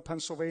I'm going to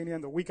Pennsylvania,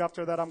 and the week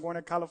after that I'm going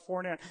to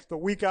California, and the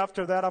week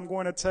after that I'm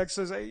going to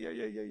Texas.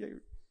 Hey.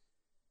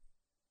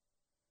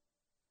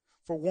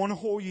 For one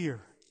whole year,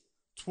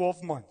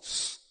 12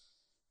 months,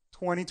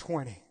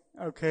 2020,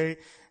 okay?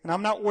 And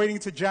I'm not waiting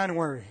to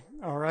January,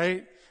 all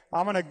right?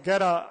 I'm going to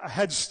get a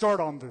head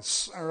start on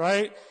this, all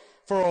right?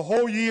 For a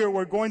whole year,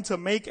 we're going to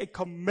make a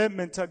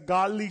commitment to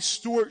godly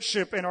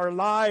stewardship in our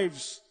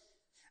lives.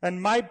 And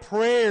my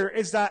prayer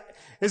is that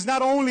it's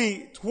not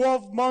only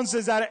 12 months,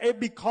 is that it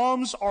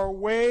becomes our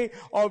way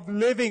of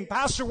living.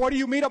 Pastor, what do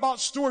you mean about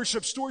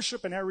stewardship?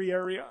 Stewardship in every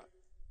area.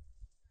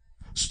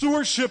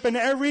 Stewardship in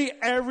every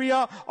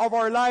area of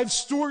our lives.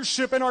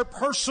 Stewardship in our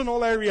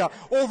personal area,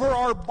 over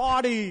our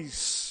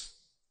bodies.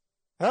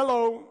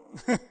 Hello.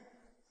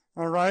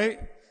 All right.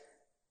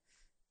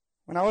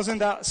 When I was in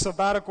that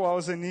sabbatical, I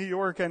was in New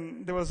York,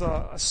 and there was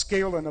a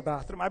scale in the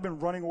bathroom. I've been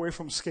running away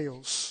from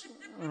scales.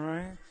 All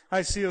right.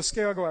 I see a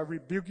scale, I go, I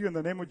rebuke you in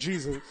the name of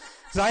Jesus.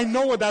 Because I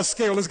know what that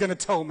scale is going to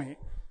tell me.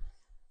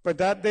 But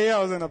that day I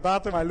was in the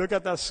bathroom, I look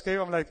at that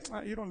scale, I'm like,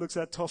 you don't look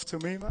that tough to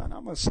me, man.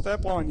 I'm going to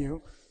step on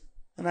you.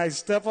 And I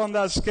step on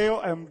that scale,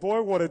 and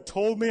boy, what it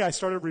told me, I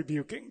started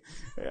rebuking.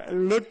 I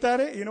looked at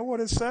it, you know what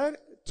it said?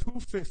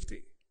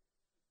 $250.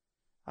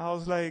 I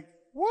was like,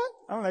 what?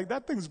 I'm like,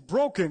 that thing's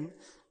broken.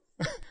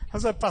 I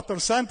was at Pastor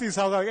Santi's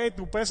house. I was like, hey,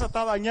 tu pesa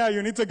está dañada.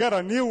 You need to get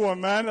a new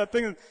one, man. That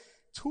thing is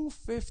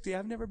 $250.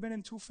 I've never been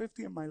in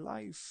 $250 in my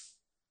life.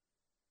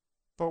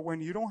 But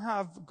when you don't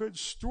have good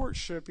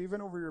stewardship,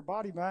 even over your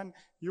body, man,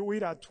 you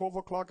eat at 12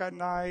 o'clock at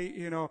night,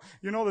 you know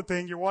the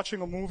thing, you're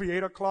watching a movie,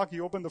 8 o'clock,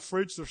 you open the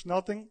fridge, there's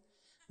nothing.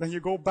 Then you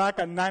go back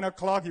at 9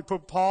 o'clock, you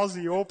put pause,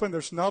 you open,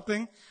 there's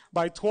nothing.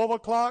 By 12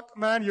 o'clock,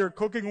 man, you're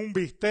cooking un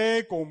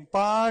bistec, con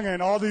pan,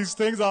 and all these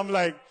things. I'm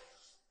like,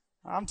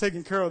 I'm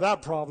taking care of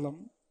that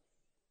problem.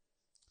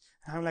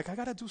 And I'm like, I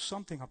gotta do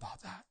something about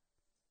that.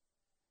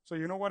 So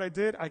you know what I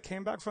did? I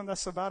came back from that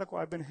sabbatical.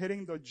 I've been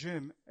hitting the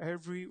gym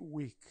every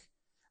week.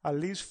 At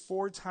least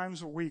 4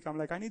 times a week. I'm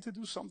like, I need to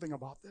do something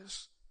about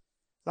this.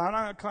 So I'm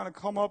not going to kind of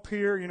come up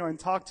here, and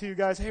talk to you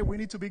guys. Hey, we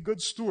need to be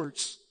good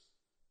stewards.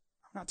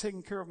 I'm not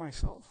taking care of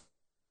myself.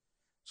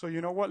 So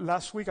you know what?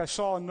 Last week I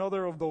saw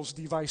another of those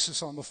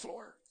devices on the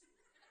floor.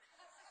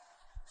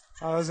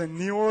 I was in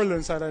New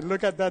Orleans and I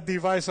look at that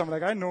device. I'm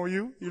like, I know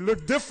you. You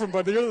look different,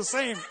 but you're the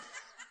same.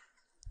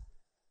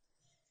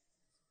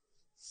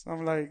 So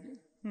I'm like,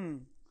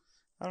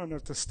 I don't know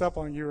if to step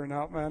on you or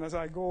not, man. As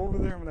I go over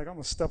there, I'm like, I'm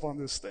going to step on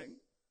this thing.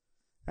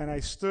 And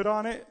I stood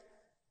on it,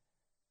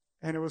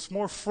 and it was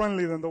more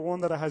friendly than the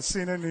one that I had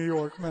seen in New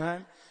York,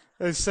 man.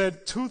 It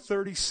said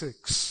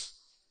 236.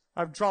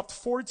 I've dropped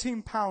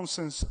 14 pounds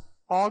since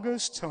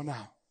August till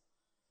now.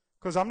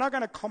 Because I'm not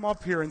going to come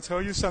up here and tell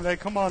you something.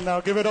 Come on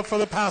now, give it up for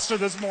the pastor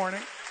this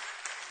morning.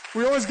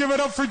 We always give it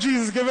up for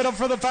Jesus. Give it up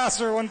for the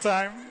pastor one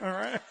time. All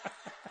right?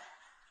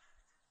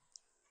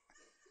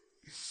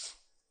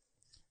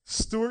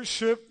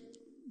 Stewardship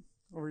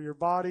over your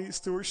body,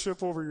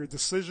 stewardship over your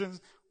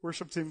decisions.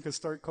 Worship team can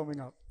start coming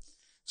up.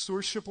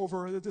 Stewardship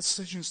over the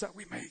decisions that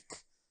we make.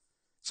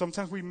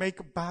 Sometimes we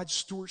make bad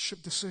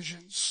stewardship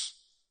decisions.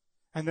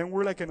 And then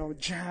we're like in a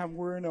jam.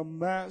 We're in a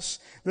mess.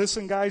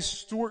 Listen, guys,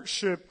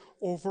 stewardship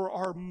over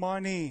our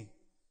money.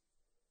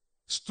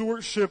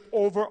 Stewardship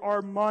over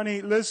our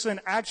money. Listen,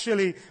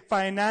 actually,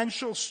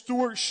 financial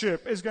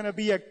stewardship is going to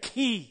be a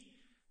key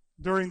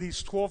during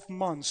these 12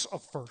 months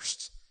of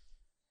first.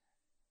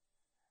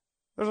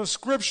 There's a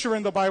scripture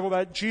in the Bible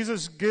that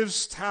Jesus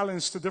gives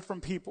talents to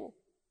different people.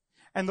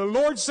 And the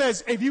Lord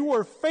says, if you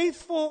were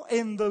faithful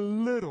in the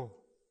little,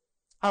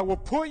 I will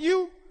put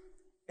you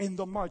in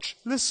the much.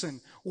 Listen,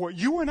 what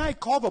you and I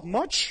call the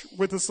much,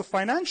 with us the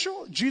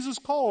financial, Jesus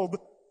called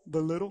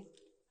the little.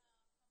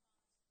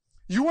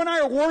 You and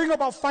I are worrying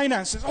about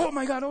finances. Oh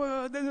my God.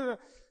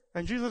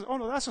 And Jesus, oh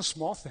no, that's a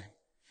small thing.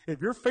 If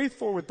you're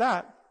faithful with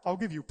that, I'll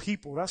give you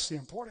people. That's the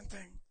important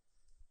thing.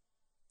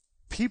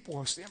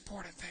 People is the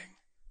important thing.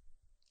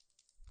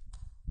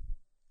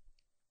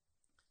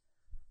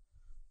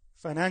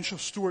 Financial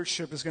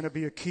stewardship is going to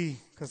be a key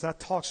because that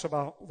talks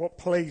about what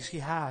place He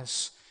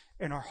has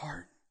in our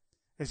heart.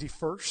 Is He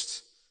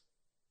first?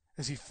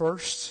 Is He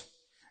first?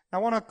 I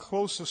want to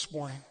close this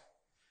morning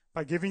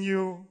by giving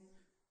you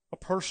a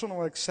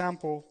personal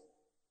example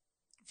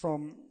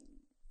from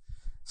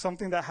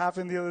something that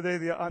happened the other day.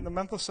 The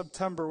month of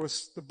September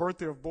was the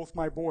birthday of both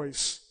my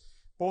boys.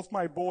 Both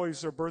my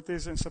boys, their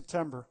birthdays in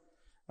September.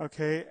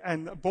 Okay?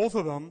 And both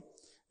of them,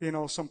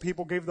 some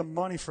people gave them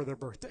money for their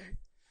birthday.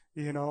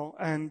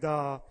 And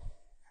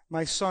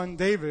my son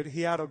David,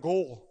 he had a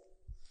goal.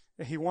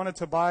 He wanted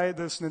to buy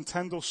this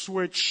Nintendo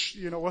Switch,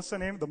 what's the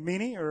name? The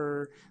mini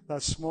or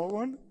that small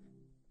one?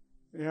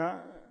 Yeah.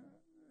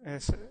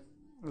 It's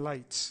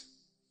light.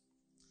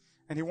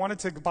 And he wanted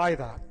to buy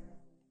that.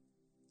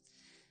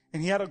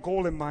 And he had a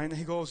goal in mind. And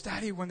he goes,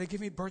 Daddy, when they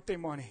give me birthday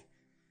money,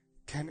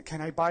 can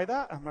I buy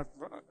that? I'm like,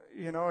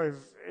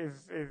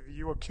 if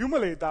you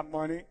accumulate that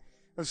money,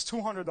 it's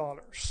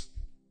 $200.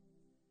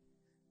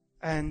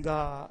 And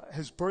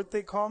his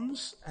birthday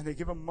comes, and they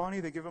give him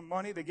money. They gave him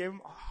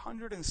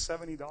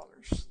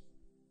 $170.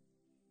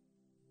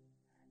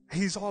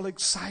 He's all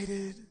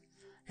excited.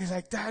 He's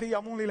like, Daddy,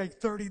 I'm only like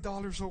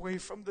 $30 away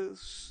from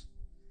this.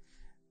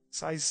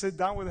 So I sit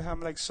down with him.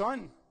 I'm like,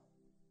 son,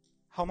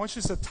 how much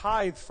is the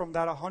tithe from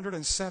that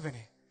 170?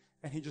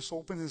 And he just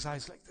opens his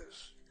eyes like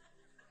this.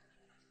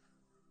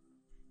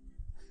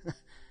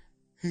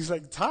 He's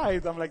like,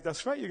 tithe? I'm like,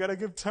 that's right. You got to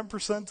give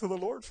 10% to the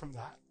Lord from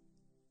that.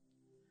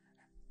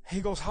 He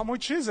goes, how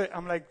much is it?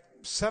 I'm like,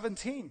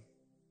 17.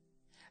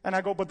 And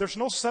I go, but there's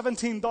no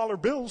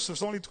 $17 bills.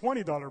 There's only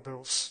 $20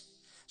 bills.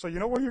 So you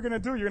know what you're going to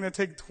do? You're going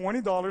to take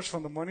 $20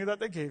 from the money that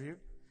they gave you.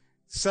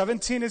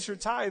 17 is your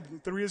tithe,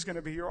 and 3 is going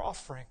to be your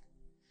offering.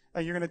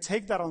 And you're going to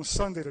take that on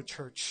Sunday to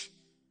church.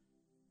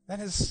 Then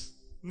his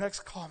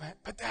next comment,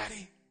 but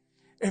Daddy,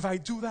 if I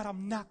do that,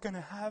 I'm not going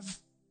to have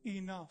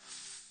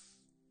enough.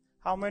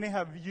 How many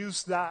have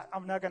used that?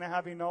 I'm not going to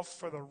have enough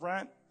for the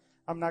rent.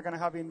 I'm not going to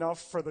have enough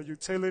for the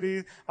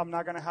utility. I'm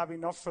not going to have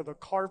enough for the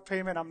car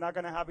payment. I'm not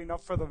going to have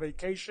enough for the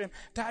vacation.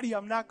 Daddy,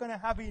 I'm not going to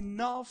have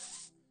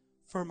enough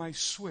for my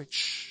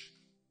Switch.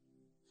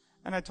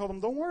 And I told him,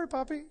 don't worry,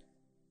 Papi.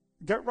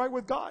 Get right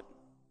with God.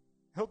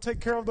 He'll take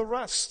care of the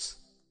rest.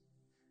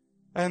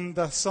 And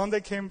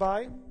Sunday came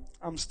by.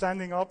 I'm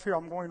standing up here.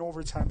 I'm going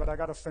overtime, but I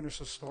got to finish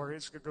the story.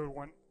 It's a good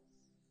one.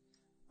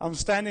 I'm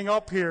standing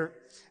up here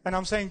and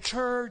I'm saying,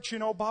 church,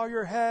 bow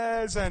your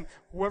heads, and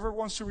whoever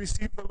wants to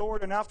receive the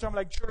Lord. And after I'm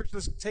like, church,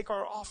 let's take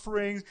our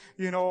offerings.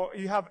 You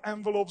have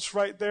envelopes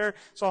right there.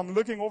 So I'm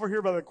looking over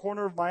here by the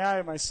corner of my eye,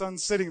 and my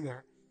son's sitting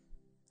there.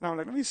 And I'm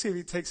like, let me see if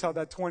he takes out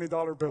that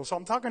 $20 bill. So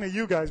I'm talking to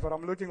you guys, but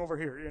I'm looking over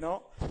here,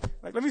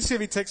 Like, let me see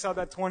if he takes out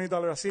that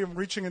 $20. I see him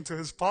reaching into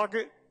his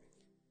pocket.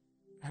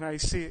 And I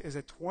see, is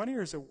it 20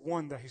 or is it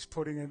 1 that he's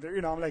putting in there?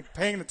 I'm like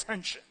paying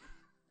attention.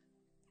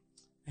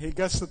 He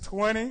gets the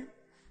 20.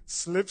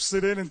 Slips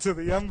it into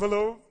the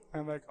envelope.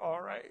 I'm like, all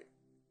right.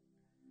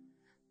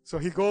 So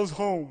he goes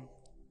home.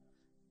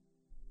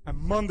 And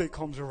Monday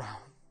comes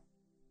around.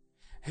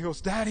 He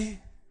goes, Daddy,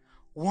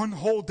 1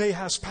 whole day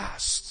has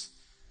passed.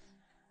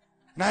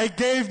 And I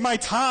gave my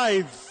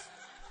tithe.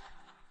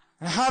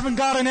 And I haven't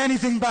gotten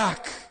anything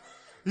back.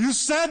 You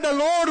said the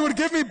Lord would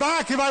give me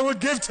back if I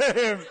would give to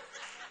Him.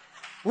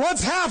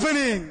 What's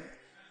happening?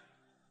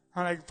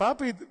 I'm like,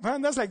 Papi,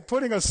 man, that's like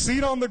putting a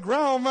seed on the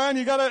ground, man.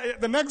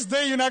 The next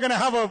day you're not going to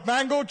have a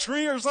mango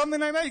tree or something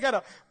like that. You got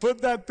to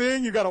put that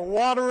thing, you got to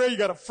water it, you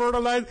got to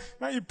fertilize.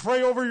 Now you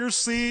pray over your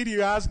seed,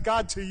 you ask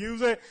God to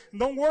use it. And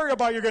don't worry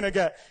about what you're going to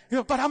get.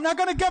 But I'm not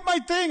going to get my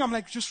thing. I'm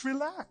like, just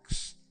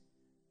relax.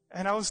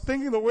 And I was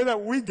thinking the way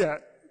that we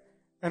get.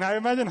 And I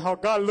imagine how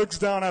God looks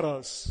down at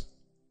us.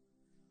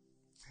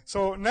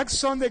 So next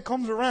Sunday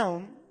comes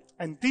around,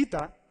 and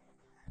Tita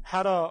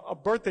had a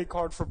birthday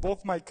card for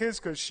both my kids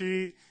because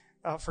she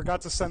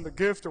forgot to send the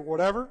gift or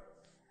whatever.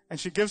 And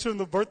she gives him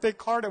the birthday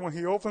card, and when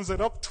he opens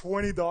it up,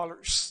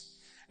 $20.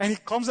 And he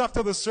comes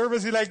after the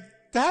service, he's like,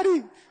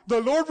 Daddy, the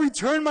Lord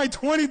returned my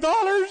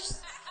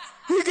 $20.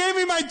 He gave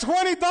me my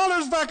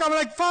 $20 back. I'm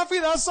like,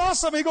 Papi, that's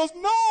awesome. He goes,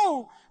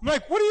 no. I'm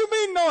like, what do you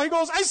mean no? He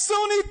goes, I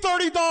still need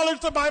 $30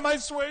 to buy my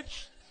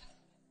Switch.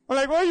 I'm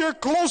like, well, you're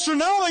closer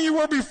now than you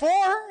were before.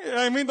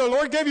 I mean, the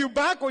Lord gave you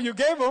back what you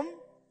gave him.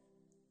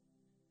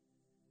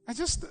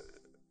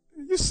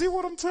 You see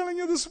what I'm telling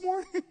you this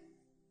morning?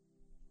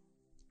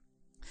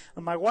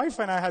 And my wife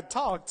and I had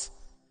talked,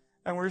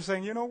 and we were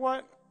saying, you know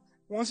what?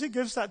 Once he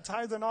gives that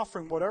tithe and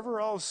offering,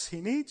 whatever else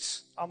he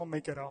needs, I'm going to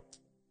make it up.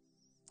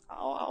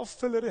 I'll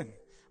fill it in.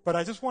 But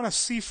I just want to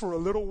see for a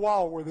little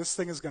while where this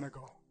thing is going to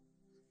go.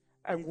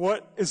 And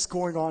what is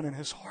going on in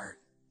his heart.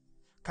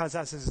 Because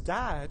as his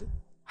dad,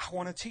 I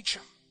want to teach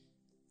him.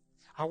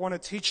 I want to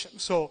teach him.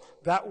 So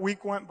that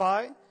week went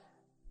by.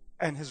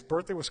 And his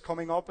birthday was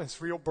coming up. His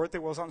real birthday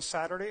was on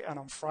Saturday. And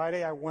on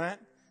Friday I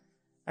went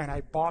and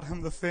I bought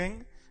him the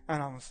thing.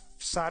 And on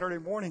Saturday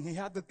morning he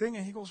had the thing.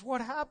 And he goes, what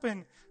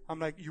happened? I'm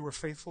like, you were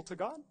faithful to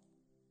God.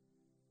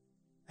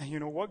 And you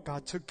know what?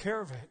 God took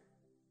care of it.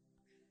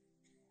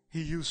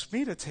 He used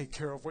me to take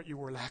care of what you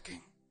were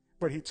lacking.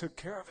 But he took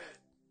care of it.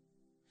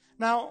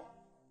 Now,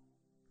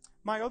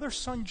 my other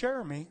son,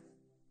 Jeremy,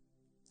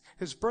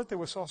 his birthday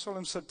was also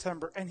in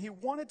September. And he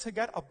wanted to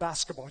get a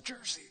basketball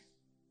jersey.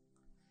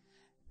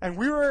 And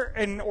we were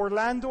in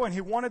Orlando, and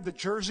he wanted the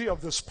jersey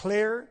of this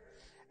player.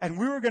 And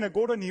we were going to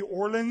go to New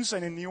Orleans.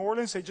 And in New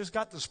Orleans, they just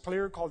got this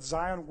player called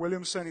Zion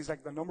Williamson. He's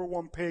like the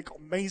 #1 pick,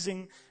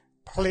 amazing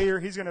player.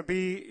 He's going to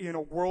be,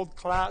 world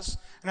class.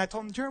 And I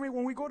told him, Jeremy,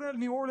 when we go to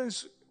New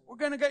Orleans, we're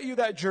going to get you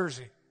that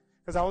jersey.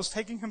 Because I was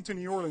taking him to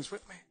New Orleans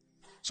with me.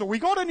 So we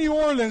go to New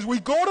Orleans.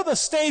 We go to the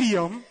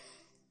stadium.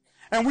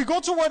 And we go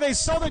to where they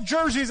sell the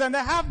jerseys. And they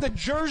have the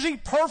jersey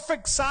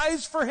perfect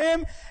size for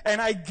him. And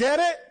I get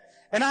it.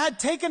 And I had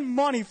taken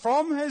money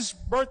from his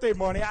birthday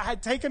money. I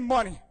had taken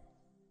money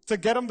to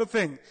get him the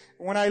thing.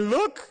 When I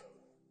look,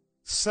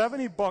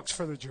 $70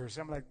 for the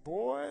jersey. I'm like,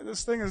 boy,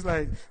 this thing is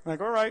I'm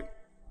like, all right,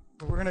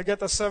 we're going to get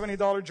the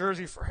 $70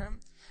 jersey for him.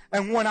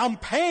 And when I'm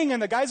paying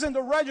and the guy's in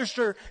the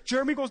register,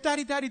 Jeremy goes,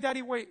 Daddy,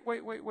 wait.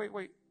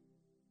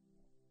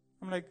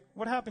 I'm like,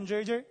 what happened,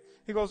 JJ?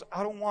 He goes,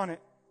 I don't want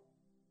it.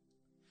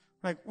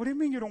 I'm like, what do you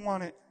mean you don't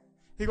want it?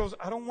 He goes,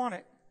 I don't want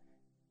it.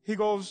 He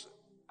goes,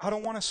 I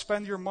don't want to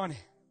spend your money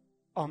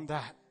on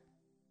that.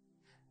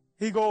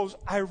 He goes,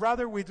 I'd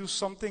rather we do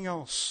something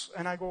else.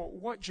 And I go,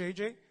 what,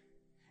 JJ?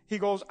 He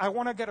goes, I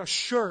want to get a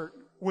shirt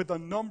with a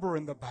number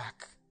in the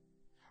back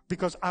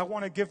because I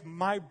want to give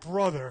my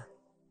brother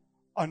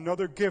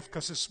another gift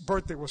because his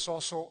birthday was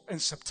also in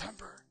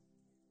September.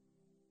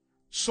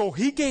 So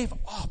he gave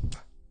up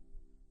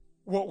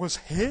what was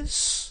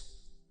his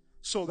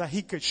so that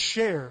he could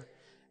share.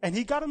 And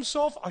he got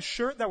himself a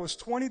shirt that was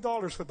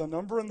 $20 with the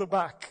number in the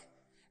back.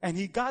 And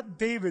he got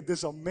David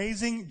this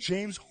amazing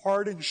James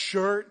Harden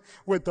shirt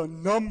with the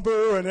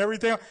number and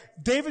everything.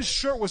 David's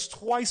shirt was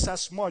twice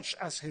as much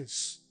as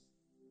his.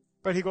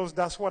 But he goes,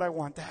 that's what I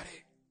want,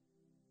 Daddy.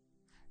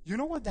 You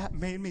know what that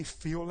made me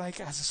feel like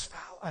as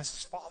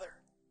his father?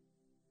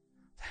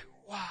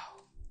 Like,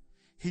 wow.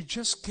 He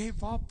just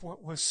gave up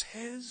what was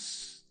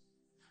his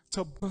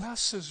to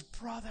bless his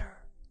brother.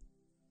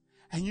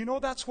 And you know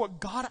that's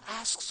what God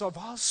asks of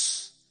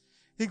us.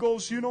 He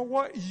goes, you know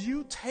what?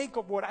 You take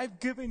of what I've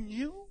given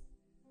you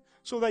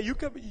so that you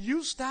can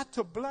use that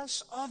to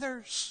bless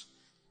others.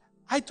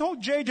 I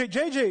told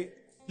JJ,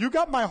 you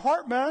got my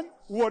heart, man.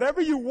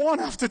 whatever you want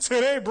after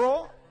today,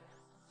 bro.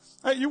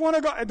 You want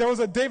to go? There was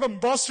a Dave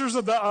 & Buster's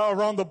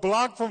around the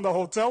block from the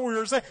hotel. We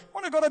were saying,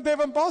 want to go to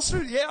Dave &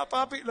 Buster's? Yeah,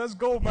 papi, let's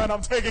go, man.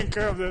 I'm taking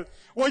care of this.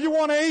 What you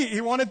want to eat?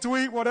 He wanted to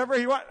eat whatever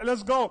he wanted.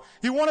 Let's go.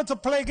 He wanted to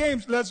play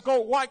games. Let's go.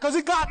 Why? Because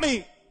he got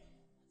me.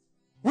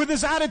 With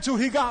his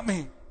attitude, he got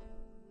me.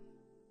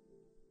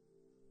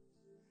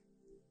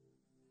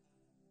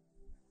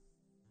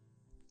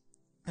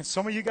 And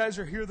some of you guys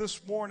are here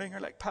this morning. You're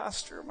like,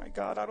 Pastor, my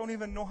God, I don't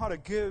even know how to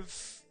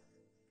give.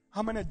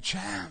 I'm in a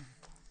jam.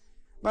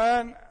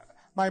 Man,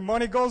 my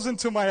money goes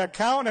into my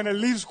account and it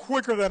leaves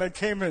quicker than it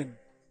came in.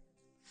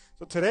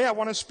 So today I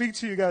want to speak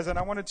to you guys and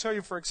I want to tell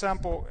you, for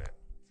example,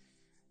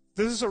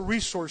 this is a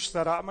resource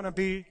that I'm going to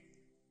be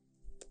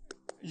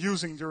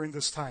using during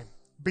this time.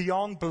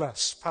 Beyond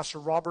Blessed, Pastor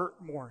Robert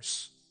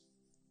Morris.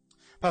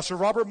 Pastor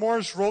Robert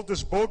Morris wrote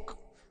this book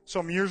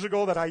some years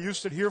ago that I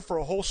used it here for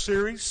a whole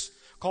series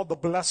called The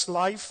Blessed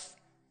Life.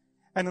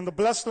 And in The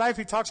Blessed Life,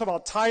 he talks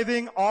about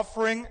tithing,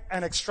 offering,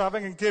 and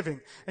extravagant giving.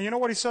 And you know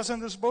what he says in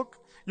this book?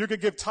 You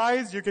could give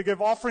tithes, you could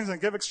give offerings, and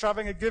give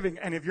extravagant giving.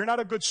 And if you're not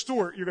a good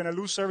steward, you're going to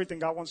lose everything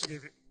God wants to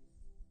give you.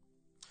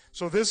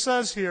 So this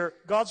says here,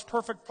 God's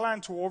perfect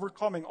plan to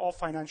overcoming all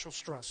financial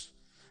stress.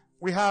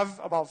 We have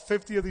about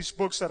 50 of these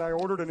books that I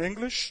ordered in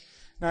English,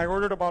 and I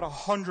ordered about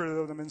 100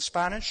 of them in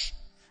Spanish.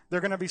 They're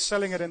going to be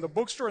selling it in the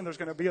bookstore, and there's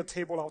going to be a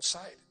table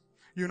outside.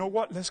 You know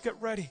what? Let's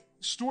get ready.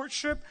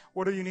 Stewardship,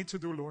 what do you need to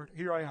do, Lord?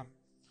 Here I am.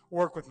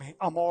 Work with me.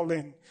 I'm all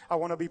in. I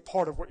want to be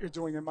part of what you're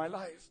doing in my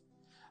life.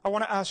 I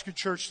want to ask you,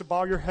 church, to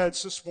bow your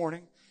heads this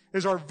morning.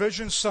 It's our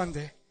Vision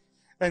Sunday,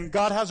 and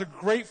God has a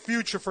great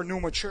future for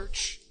Numa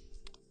Church.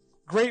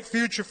 Great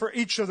future for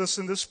each of us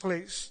in this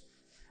place.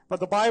 But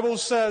the Bible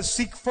says,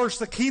 seek first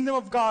the kingdom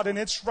of God and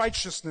its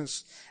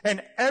righteousness,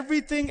 and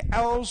everything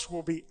else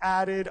will be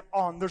added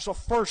on. There's a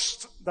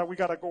first that we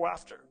got to go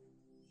after.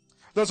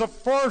 There's a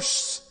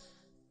first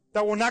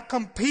that will not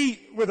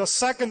compete with a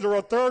second or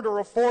a third or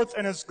a fourth,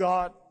 and it's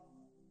God.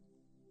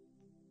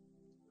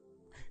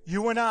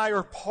 You and I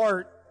are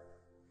part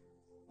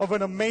of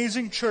an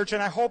amazing church,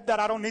 and I hope that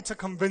I don't need to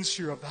convince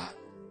you of that.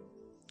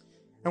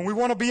 And we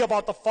want to be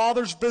about the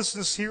Father's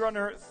business here on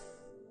earth.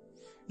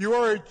 You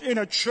are in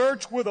a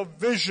church with a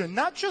vision,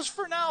 not just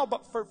for now,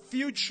 but for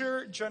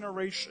future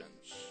generations.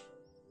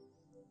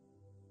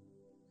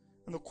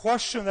 And the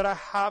question that I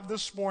have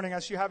this morning,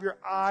 as you have your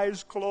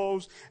eyes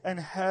closed and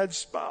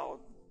heads bowed,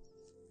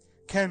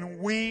 can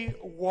we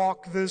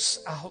walk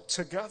this out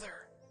together?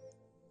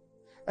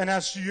 And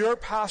as your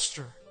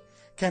pastor,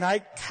 can I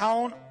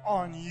count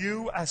on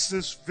you as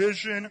this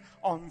vision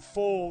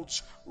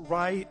unfolds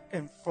right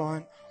in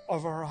front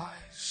of our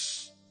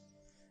eyes?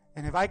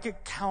 And if I could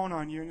count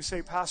on you and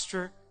say,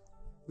 Pastor,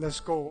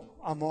 let's go.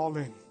 I'm all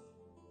in.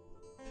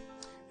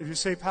 If you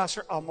say,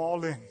 Pastor, I'm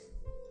all in,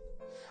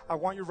 I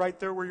want you right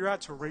there where you're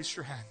at to raise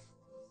your hand.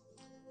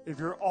 If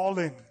you're all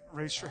in,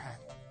 raise your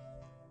hand.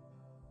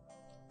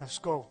 Let's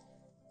go.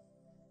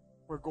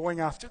 We're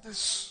going after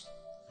this.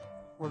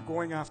 We're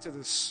going after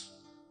this.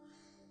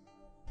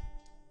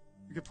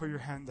 You can put your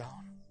hand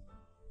down.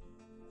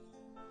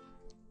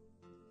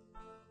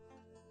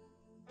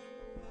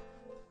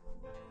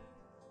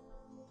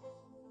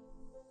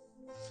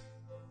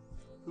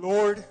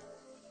 Lord,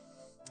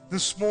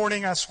 this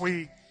morning as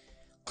we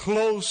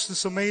close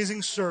this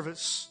amazing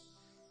service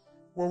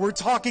where we're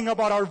talking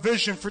about our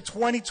vision for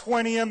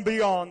 2020 and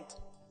beyond,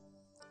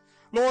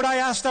 Lord, I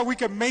ask that we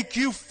can make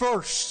you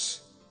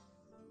first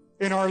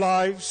in our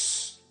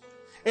lives.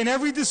 In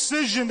every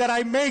decision that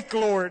I make,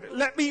 Lord,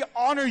 let me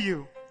honor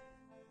you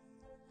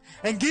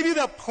and give you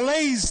the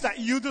place that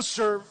you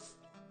deserve.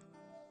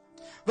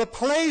 The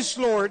place,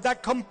 Lord,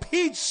 that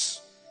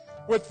competes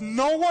with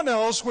no one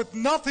else, with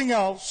nothing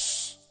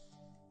else.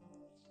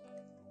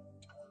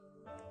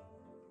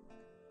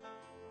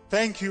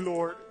 Thank you,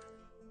 Lord,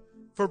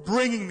 for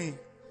bringing me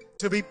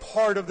to be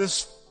part of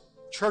this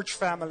church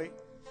family.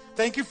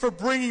 Thank you for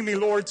bringing me,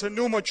 Lord, to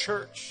Numa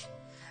Church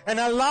and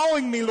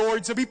allowing me,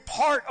 Lord, to be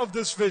part of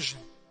this vision.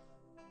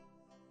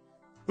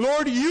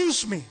 Lord,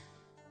 use me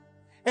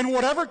in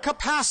whatever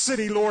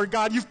capacity, Lord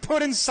God, you've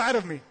put inside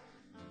of me.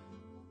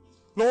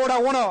 Lord,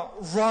 I want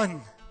to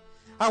run.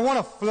 I want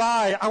to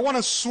fly. I want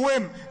to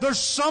swim. There's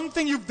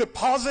something you've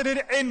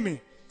deposited in me.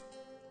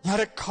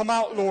 Let it come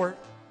out, Lord.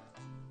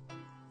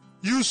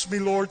 Use me,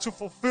 Lord, to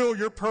fulfill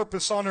your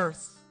purpose on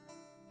earth.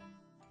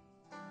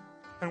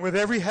 And with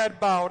every head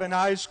bowed and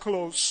eyes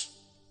closed,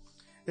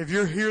 if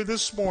you're here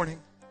this morning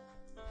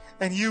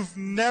and you've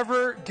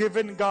never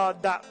given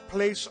God that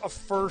place of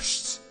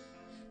first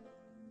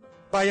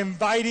by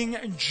inviting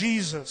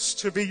Jesus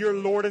to be your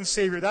Lord and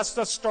Savior, that's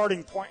the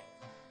starting point.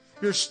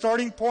 Your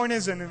starting point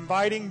is in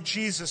inviting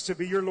Jesus to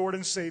be your Lord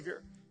and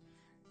Savior.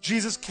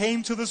 Jesus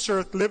came to this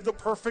earth, lived a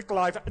perfect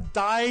life,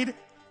 died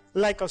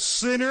like a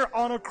sinner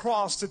on a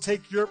cross to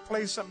take your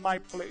place and my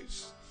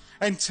place.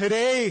 And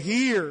today,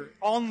 here,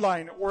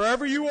 online,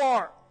 wherever you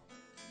are,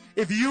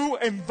 if you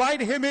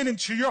invite Him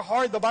into your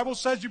heart, the Bible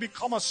says you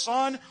become a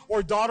son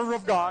or daughter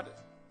of God.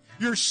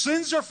 Your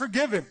sins are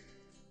forgiven.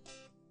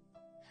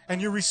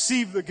 and you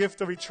receive the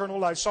gift of eternal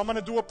life. So I'm going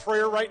to do a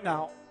prayer right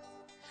now.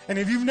 And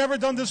if you've never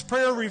done this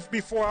prayer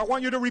before, I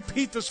want you to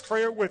repeat this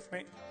prayer with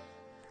me.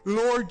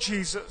 Lord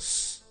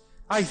Jesus,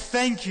 I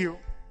thank you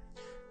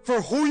for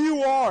who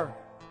you are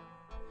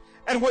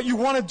and what you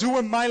want to do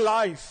in my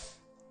life.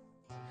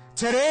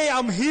 Today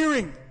I'm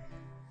hearing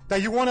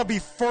that you want to be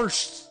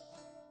first.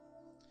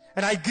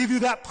 And I give you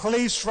that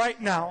place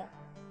right now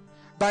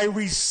by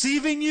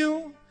receiving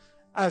you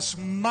as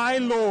my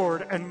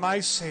Lord and my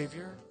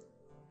Savior.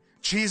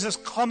 Jesus,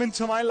 come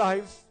into my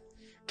life.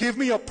 Give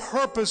me a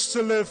purpose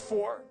to live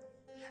for.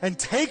 And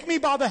take me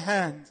by the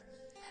hand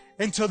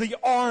into the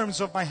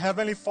arms of my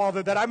Heavenly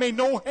Father, that I may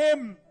know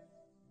Him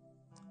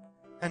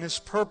and His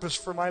purpose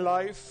for my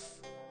life.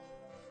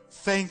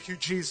 Thank you,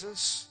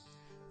 Jesus,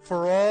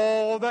 for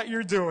all that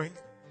you're doing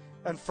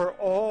and for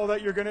all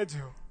that you're going to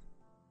do.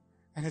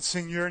 And it's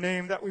in your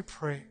name that we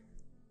pray.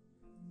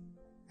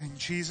 In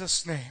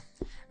Jesus' name.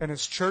 And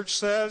His church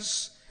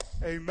says,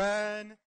 amen.